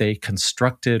 however they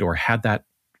constructed or had that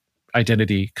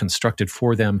identity constructed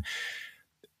for them,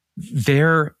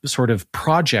 their sort of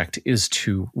project is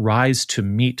to rise to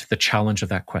meet the challenge of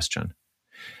that question.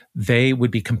 They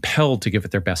would be compelled to give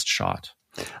it their best shot.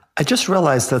 I just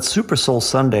realized that Super Soul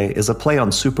Sunday is a play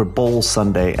on Super Bowl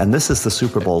Sunday, and this is the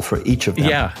Super Bowl for each of them.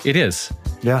 Yeah, it is.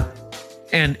 Yeah.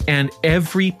 And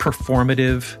every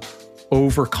performative,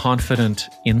 overconfident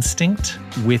instinct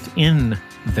within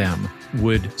them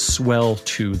would swell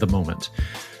to the moment.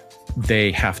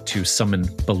 They have to summon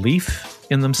belief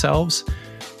in themselves.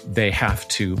 They have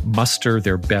to muster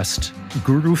their best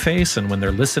guru face, and when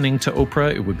they're listening to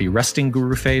Oprah, it would be resting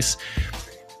guru face.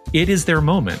 It is their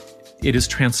moment. It is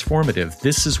transformative.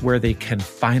 This is where they can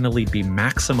finally be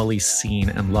maximally seen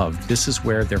and loved. This is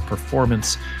where their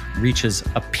performance reaches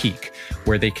a peak,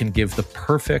 where they can give the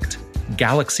perfect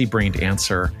galaxy-brained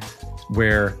answer,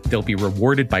 where they'll be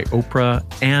rewarded by Oprah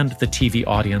and the TV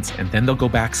audience, and then they'll go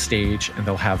backstage and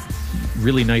they'll have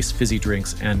really nice fizzy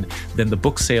drinks, and then the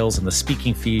book sales and the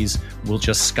speaking fees will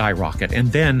just skyrocket.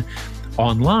 And then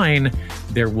online,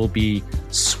 there will be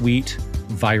sweet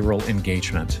viral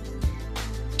engagement.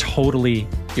 Totally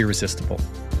irresistible.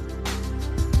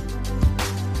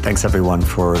 Thanks, everyone,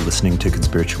 for listening to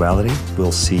Conspirituality.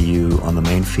 We'll see you on the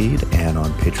main feed and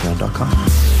on patreon.com.